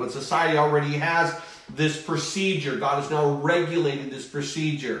the women. But society already has this procedure. God has now regulated this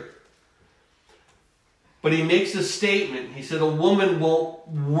procedure. But he makes a statement. He said a woman won't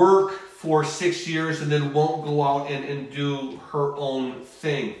work for 6 years and then won't go out and do her own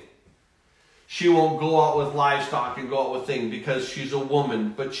thing. She won't go out with livestock and go out with things because she's a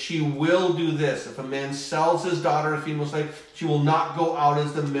woman. But she will do this. If a man sells his daughter as a female slave, she will not go out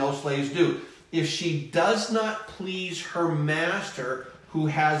as the male slaves do. If she does not please her master who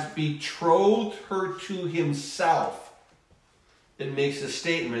has betrothed her to himself, it makes a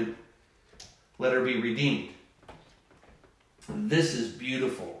statement, let her be redeemed. This is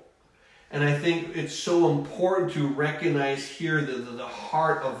beautiful. And I think it's so important to recognize here the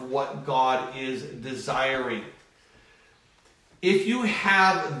heart of what God is desiring. If you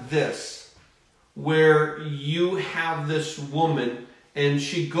have this, where you have this woman, and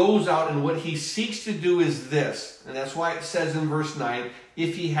she goes out, and what he seeks to do is this, and that's why it says in verse 9,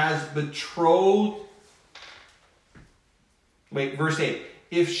 if he has betrothed, verse 8,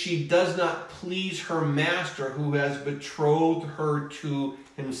 if she does not please her master who has betrothed her to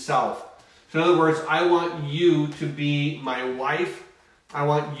himself. So in other words, I want you to be my wife. I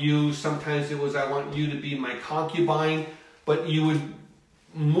want you, sometimes it was, I want you to be my concubine. But you would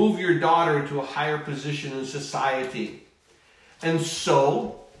move your daughter into a higher position in society. And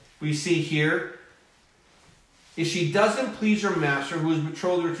so, we see here, if she doesn't please her master who has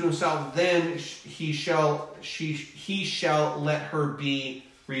betrothed her to himself, then he shall let her be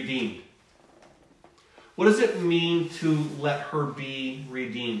redeemed. What does it mean to let her be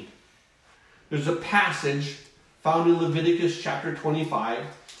redeemed? There's a passage found in Leviticus chapter 25,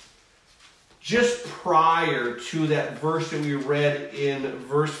 just prior to that verse that we read in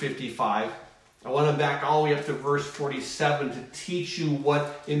verse 55. I want to back all the way up to verse 47 to teach you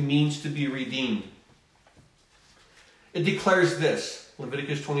what it means to be redeemed. It declares this,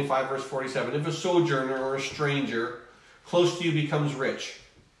 Leviticus 25 verse 47, if a sojourner or a stranger close to you becomes rich,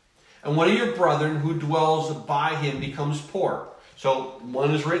 and one of your brethren who dwells by him becomes poor. So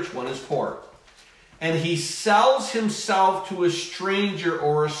one is rich, one is poor. And he sells himself to a stranger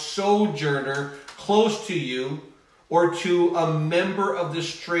or a sojourner close to you, or to a member of the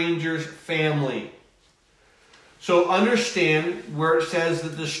stranger's family. So understand where it says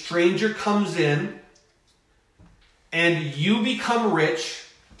that the stranger comes in, and you become rich,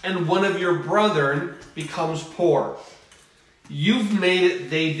 and one of your brethren becomes poor. You've made it,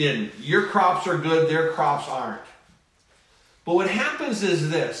 they didn't. Your crops are good, their crops aren't. But what happens is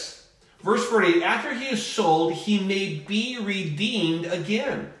this. Verse 48, after he is sold, he may be redeemed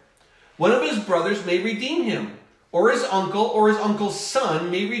again. One of his brothers may redeem him, or his uncle's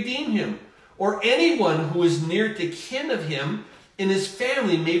son may redeem him, or anyone who is near to kin of him in his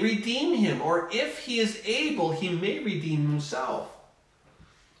family may redeem him, or if he is able, he may redeem himself.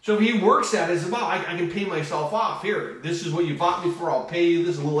 So if he works at it, it's about, I can pay myself off. Here, this is what you bought me for, I'll pay you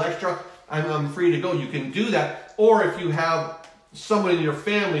this a little extra, I'm free to go. You can do that. Or if you have someone in your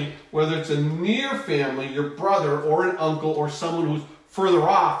family, whether it's a near family, your brother or an uncle or someone who's further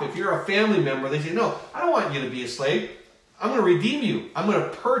off, if you're a family member, they say, no, I don't want you to be a slave. I'm going to redeem you. I'm going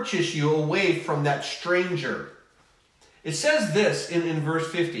to purchase you away from that stranger. It says this in verse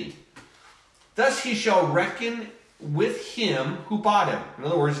 50. Thus he shall reckon with him who bought him. In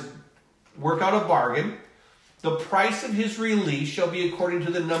other words, work out a bargain. The price of his release shall be according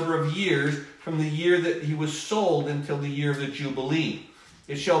to the number of years from the year that he was sold until the year of the Jubilee.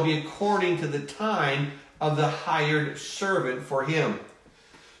 It shall be according to the time of the hired servant for him.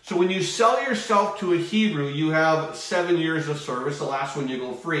 So when you sell yourself to a Hebrew, you have 7 years of service. The last one you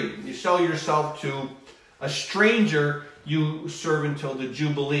go free. You sell yourself to a stranger, you serve until the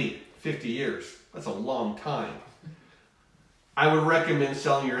Jubilee, 50 years. That's a long time. I would recommend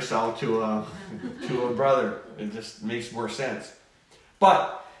selling yourself to a brother. It just makes more sense.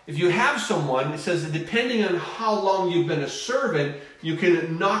 But if you have someone, it says that depending on how long you've been a servant, you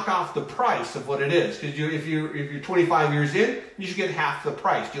can knock off the price of what it is. Because if you're 25 years in, you should get half the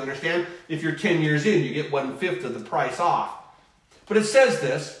price. Do you understand? If you're 10 years in, you get 1/5 of the price off. But it says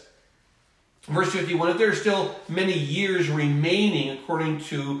this, verse 51, if there are still many years remaining according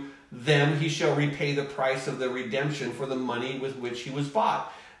to them, he shall repay the price of the redemption for the money with which he was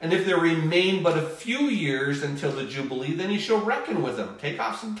bought. And if there remain but a few years until the Jubilee, then he shall reckon with him. Take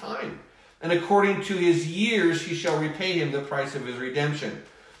off some time. And according to his years, he shall repay him the price of his redemption.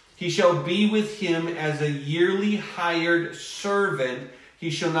 He shall be with him as a yearly hired servant. He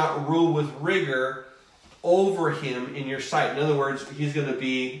shall not rule with rigor over him in your sight. In other words, he's going to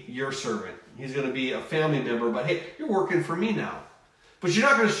be your servant. He's going to be a family member. But hey, you're working for me now. But you're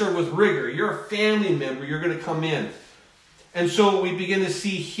not going to serve with rigor. You're a family member. You're going to come in. And so we begin to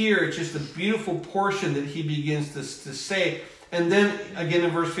see here, it's just a beautiful portion that he begins to say. And then again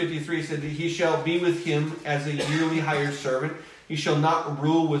in verse 53, he said that he shall be with him as a yearly hired servant. He shall not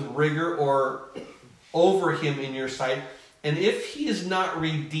rule with rigor or over him in your sight. And if he is not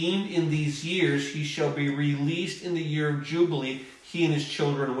redeemed in these years, he shall be released in the year of Jubilee, he and his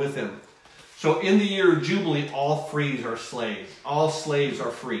children with him. So in the year of Jubilee, all frees are slaves. All slaves are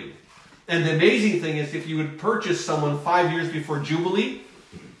freed. And the amazing thing is, if you would purchase someone 5 years before Jubilee,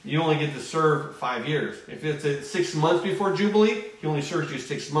 you only get to serve 5 years. If it's 6 months before Jubilee, he only serves you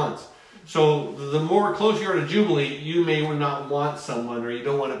 6 months. So the more closer you are to Jubilee, you may not want someone, or you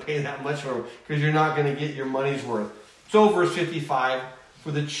don't want to pay that much for them, because you're not going to get your money's worth. So verse 55,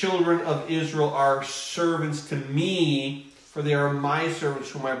 for the children of Israel are servants to me, for they are my servants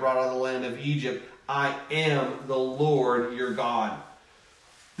whom I brought out of the land of Egypt. I am the Lord your God.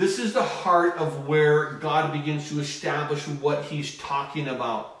 This is the heart of where God begins to establish what he's talking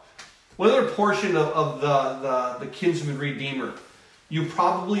about. One other portion of the kinsman redeemer. You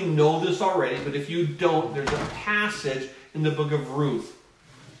probably know this already, but if you don't, there's a passage in the book of Ruth.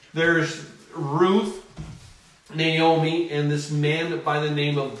 There's Ruth, Naomi, and this man by the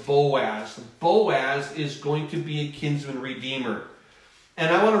name of Boaz. Boaz is going to be a kinsman redeemer.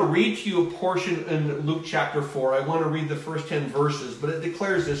 And I want to read to you a portion in Luke chapter 4. I want to read the first 10 verses, but it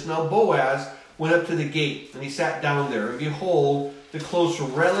declares this. Now Boaz went up to the gate, and he sat down there. And behold, the close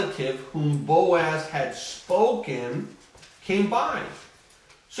relative whom Boaz had spoken came by.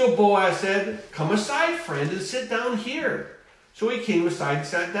 So Boaz said, come aside, friend, and sit down here. So he came aside and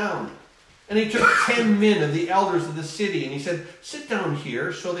sat down. And he took 10 men of the elders of the city, and he said, sit down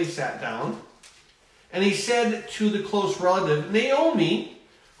here. So they sat down. And he said to the close relative, Naomi,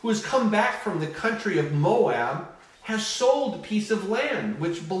 who has come back from the country of Moab, has sold a piece of land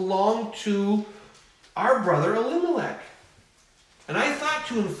which belonged to our brother Elimelech. And I thought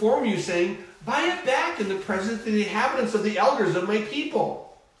to inform you, saying, buy it back in the presence of the inhabitants of the elders of my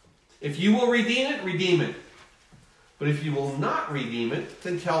people. If you will redeem it, redeem it. But if you will not redeem it,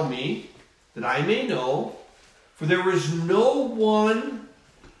 then tell me, that I may know, for there is no one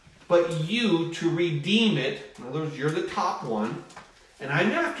but you to redeem it. In other words, you're the top one, and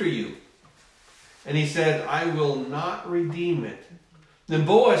I'm after you. And he said, I will not redeem it. Then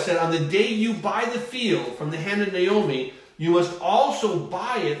Boaz said, on the day you buy the field from the hand of Naomi, you must also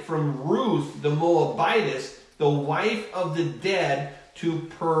buy it from Ruth the Moabitess, the wife of the dead, to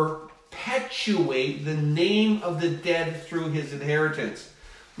perpetuate the name of the dead through his inheritance.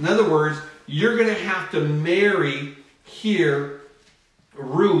 In other words, you're going to have to marry here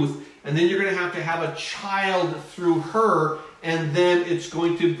Ruth, and then you're going to have a child through her, and then it's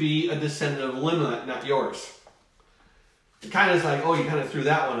going to be a descendant of Elimelech, not yours. It kind of is like, oh, you kind of threw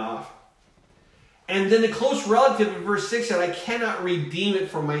that one off. And then the close relative in verse 6 said, I cannot redeem it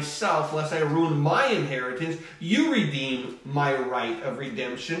for myself, lest I ruin my inheritance. You redeem my right of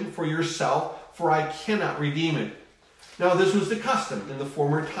redemption for yourself, for I cannot redeem it. Now this was the custom in the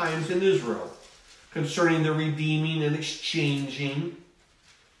former times in Israel, concerning the redeeming and exchanging.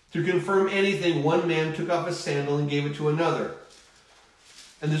 To confirm anything, one man took off a sandal and gave it to another.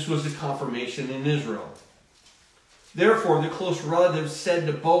 And this was the confirmation in Israel. Therefore, the close relative said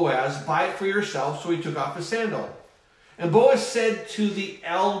to Boaz, buy it for yourself. So he took off a sandal. And Boaz said to the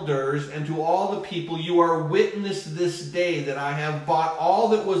elders and to all the people, you are witness this day that I have bought all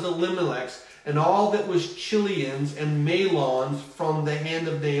that was Elimelech's and all that was Chilion's and Mahlon's from the hand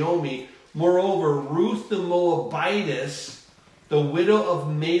of Naomi. Moreover, Ruth the Moabitess, the widow of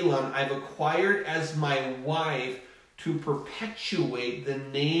Mahlon, I've acquired as my wife to perpetuate the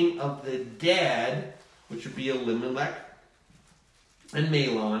name of the dead, which would be Elimelech and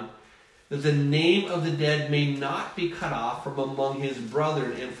Mahlon, that the name of the dead may not be cut off from among his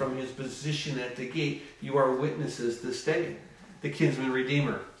brethren and from his position at the gate. You are witnesses this day. The kinsman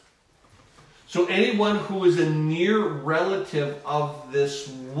redeemer. So anyone who is a near relative of this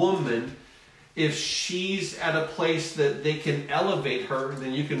woman, if she's at a place that they can elevate her,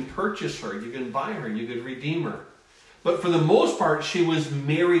 then you can purchase her, you can buy her, you can redeem her. But for the most part, she was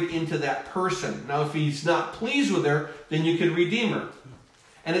married into that person. Now, if he's not pleased with her, then you can redeem her.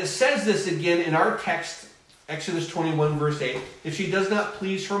 And it says this again in our text Exodus 21, verse 8, if she does not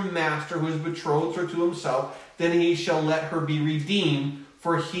please her master who has betrothed her to himself, then he shall let her be redeemed,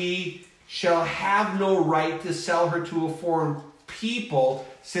 for he shall have no right to sell her to a foreign people,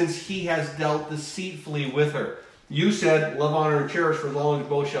 since he has dealt deceitfully with her. You said, love, honor, and cherish for as long as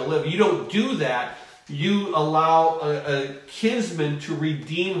both shall live. You don't do that. You allow a kinsman to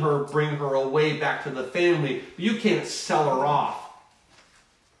redeem her, bring her away back to the family. You can't sell her off.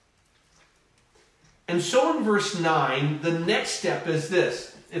 And so in verse 9, the next step is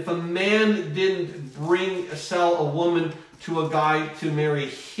this. If a man didn't sell a woman to a guy to marry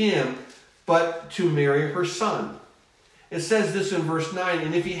him, but to marry her son. It says this in verse 9,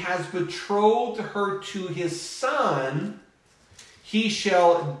 and if he has betrothed her to his son, he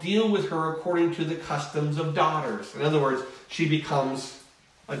shall deal with her according to the customs of daughters. In other words, she becomes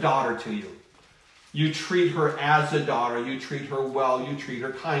a daughter to you. You treat her as a daughter. You treat her well. You treat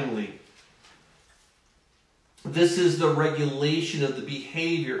her kindly. This is the regulation of the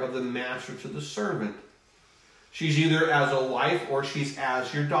behavior of the master to the servant. She's either as a wife or she's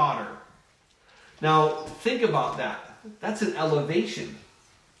as your daughter. Now, think about that. That's an elevation.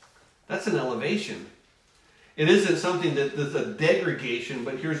 That's an elevation. It isn't something that's a degradation,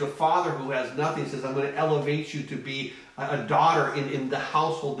 but here's a father who has nothing, says, I'm going to elevate you to be a daughter in the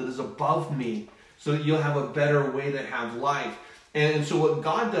household that is above me, so that you'll have a better way to have life. And so what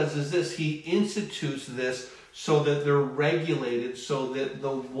God does is this. He institutes this so that they're regulated, so that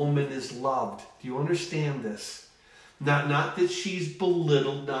the woman is loved. Do you understand this? Not that she's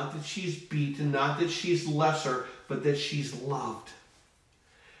belittled, not that she's beaten, not that she's lesser, but that she's loved.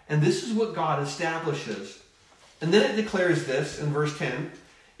 And this is what God establishes. And then it declares this in verse 10.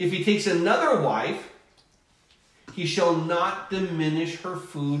 If he takes another wife, he shall not diminish her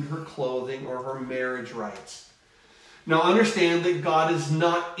food, her clothing, or her marriage rights. Now understand that God is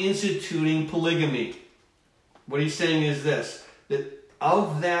not instituting polygamy. What he's saying is this, that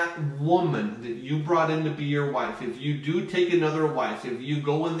of that woman that you brought in to be your wife, if you do take another wife, if you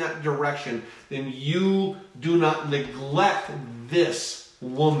go in that direction, then you do not neglect this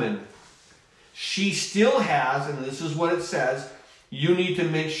woman. She still has, and this is what it says, you need to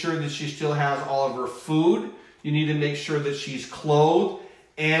make sure that she still has all of her food. You need to make sure that she's clothed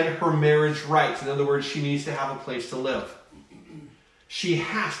and her marriage rights. In other words, she needs to have a place to live. She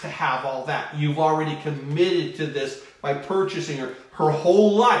has to have all that. You've already committed to this by purchasing her. Her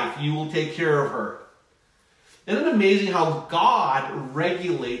whole life, you will take care of her. Isn't it amazing how God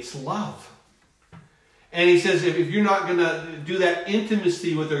regulates love? And he says, if you're not going to do that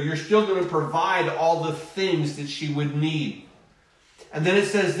intimacy with her, you're still going to provide all the things that she would need. And then it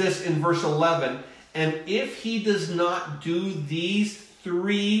says this in verse 11, and if he does not do these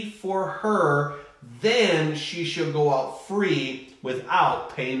three for her, then she shall go out free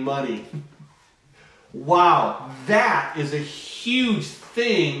without paying money. Wow, that is a huge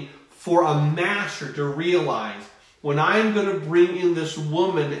thing for a master to realize. When I'm going to bring in this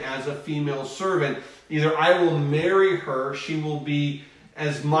woman as a female servant, either I will marry her, she will be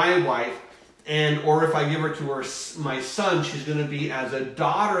as my wife, or if I give her to my son, she's going to be as a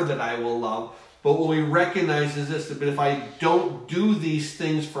daughter that I will love. But what we recognize is this, that if I don't do these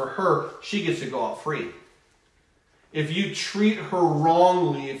things for her, she gets to go out free. If you treat her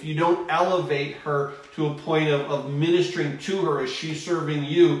wrongly, if you don't elevate her to a point of ministering to her as she's serving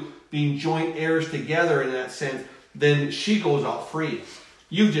you, being joint heirs together in that sense, then she goes out free.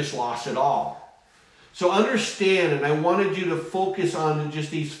 You just lost it all. So understand, and I wanted you to focus on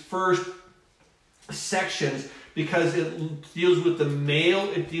just these first sections because it deals with the male,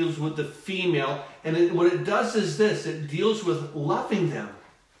 it deals with the female, and what it does is this, it deals with loving them.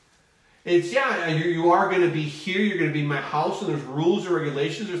 It's, you are going to be here, you're going to be in my house, and there's rules and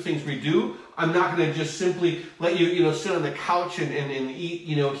regulations, there's things we do. I'm not going to just simply let you, sit on the couch and eat,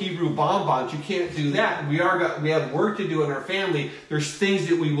 Hebrew bonbons. You can't do that. We have work to do in our family. There's things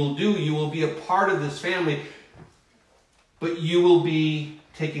that we will do. You will be a part of this family, but you will be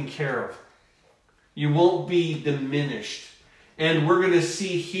taken care of. You won't be diminished. And we're going to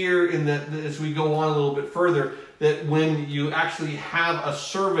see here as we go on a little bit further, that when you actually have a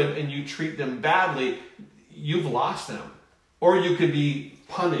servant and you treat them badly, you've lost them. Or you could be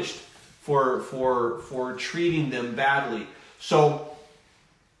punished for treating them badly. So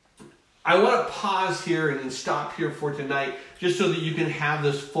I want to pause here and stop here for tonight, just so that you can have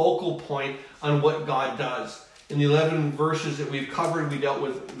this focal point on what God does. In the 11 verses that we've covered, we dealt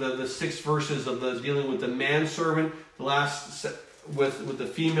with the 6 verses of dealing with the manservant, the last with the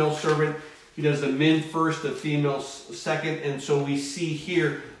female servant. He does the men first, the female second. And so we see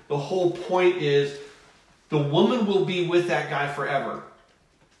here, the whole point is the woman will be with that guy forever.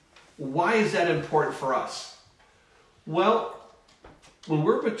 Why is that important for us? Well, when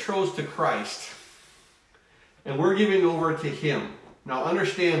we're betrothed to Christ and we're giving over to him, now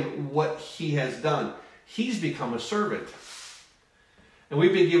understand what he has done. He's become a servant. And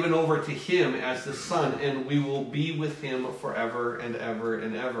we've been given over to him as the son, and we will be with him forever and ever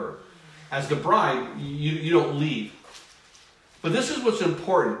and ever. As the bride, you don't leave. But this is what's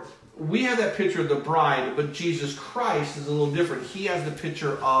important. We have that picture of the bride, but Jesus Christ is a little different. He has the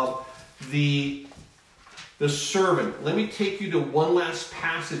picture of the servant. Let me take you to one last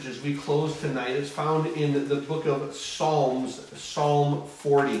passage as we close tonight. It's found in the book of Psalms, Psalm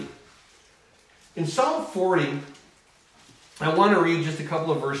 40. In Psalm 40, I want to read just a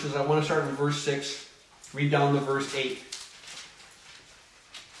couple of verses. I want to start in verse 6, read down to verse 8.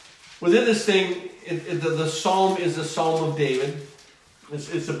 Within this thing, the psalm is the Psalm of David.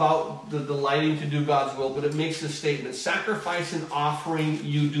 It's about the delighting to do God's will, but it makes this statement: sacrifice and offering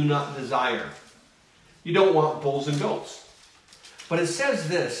you do not desire. You don't want bulls and goats. But it says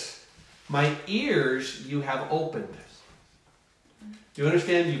this: my ears you have opened. Do you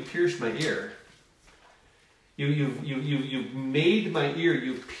understand? You pierced my ear. You've made my ear.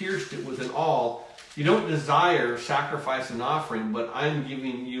 You've pierced it with an awl. You don't desire sacrifice and offering, but I'm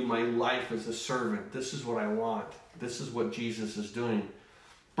giving you my life as a servant. This is what I want. This is what Jesus is doing.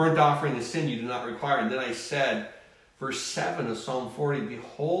 Burnt offering and sin you do not require. And then I said, verse 7 of Psalm 40,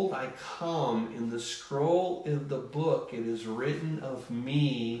 behold, I come, in the scroll of the book it is written of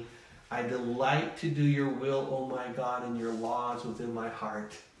me, I delight to do your will, O my God, and your laws within my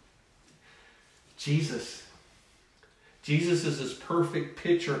heart. Jesus is this perfect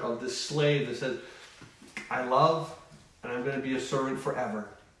picture of this slave that says, I love, and I'm going to be a servant forever.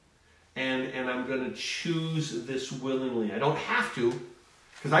 And I'm going to choose this willingly. I don't have to,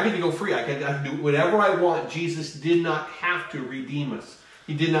 because I get to go free. I can do whatever I want. Jesus did not have to redeem us.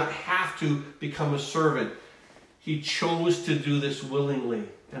 He did not have to become a servant. He chose to do this willingly.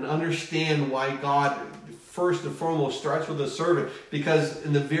 And understand why God, first and foremost, starts with a servant. Because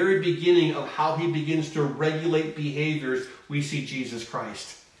in the very beginning of how he begins to regulate behaviors, we see Jesus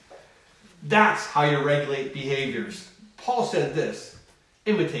Christ. That's how you regulate behaviors. Paul said this: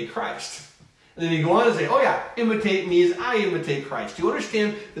 imitate Christ. And then you go on and say, oh yeah, imitate me as I imitate Christ. Do you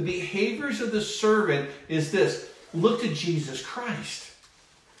understand? The behaviors of the servant is this: look to Jesus Christ.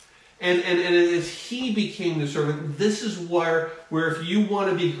 And as he became the servant, this is where if you want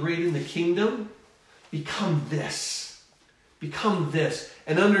to be great in the kingdom, become this. Become this.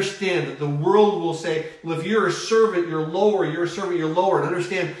 And understand that the world will say, well, if you're a servant, you're lower. You're a servant, you're lower. And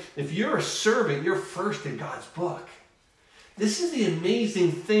understand, if you're a servant, you're first in God's book. This is the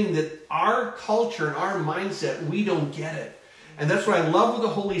amazing thing that our culture and our mindset, we don't get it. And that's what I love what the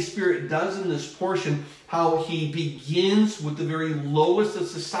Holy Spirit does in this portion, how he begins with the very lowest of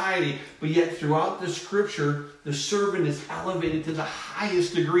society, but yet throughout the scripture, the servant is elevated to the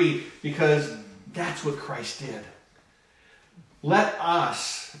highest degree because that's what Christ did. Let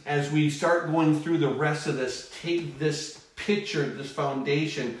us, as we start going through the rest of this, take this picture, this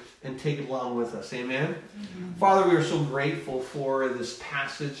foundation, and take it along with us. Amen? Mm-hmm. Father, we are so grateful for this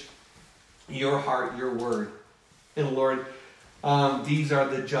passage, your heart, your word. And Lord, these are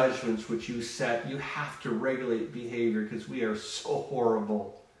the judgments which you set. You have to regulate behavior because we are so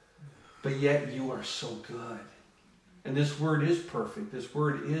horrible. But yet you are so good. And this word is perfect. This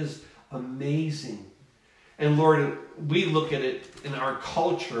word is amazing. And Lord, we look at it in our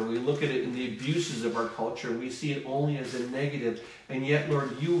culture. We look at it in the abuses of our culture. We see it only as a negative. And yet,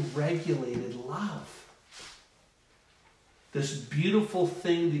 Lord, you regulated love. This beautiful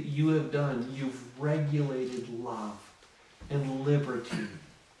thing that you have done, you've regulated love and liberty.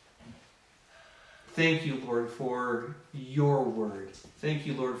 Thank you, Lord, for your word. Thank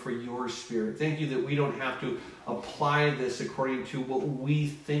you, Lord, for your spirit. Thank you that we don't have to apply this according to what we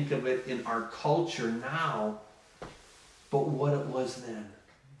think of it in our culture now, but what it was then.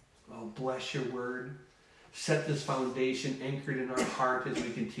 Oh, bless your word. Set this foundation anchored in our heart as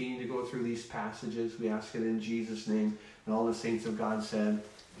we continue to go through these passages. We ask it in Jesus' name. And all the saints of God said,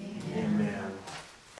 Amen. Amen.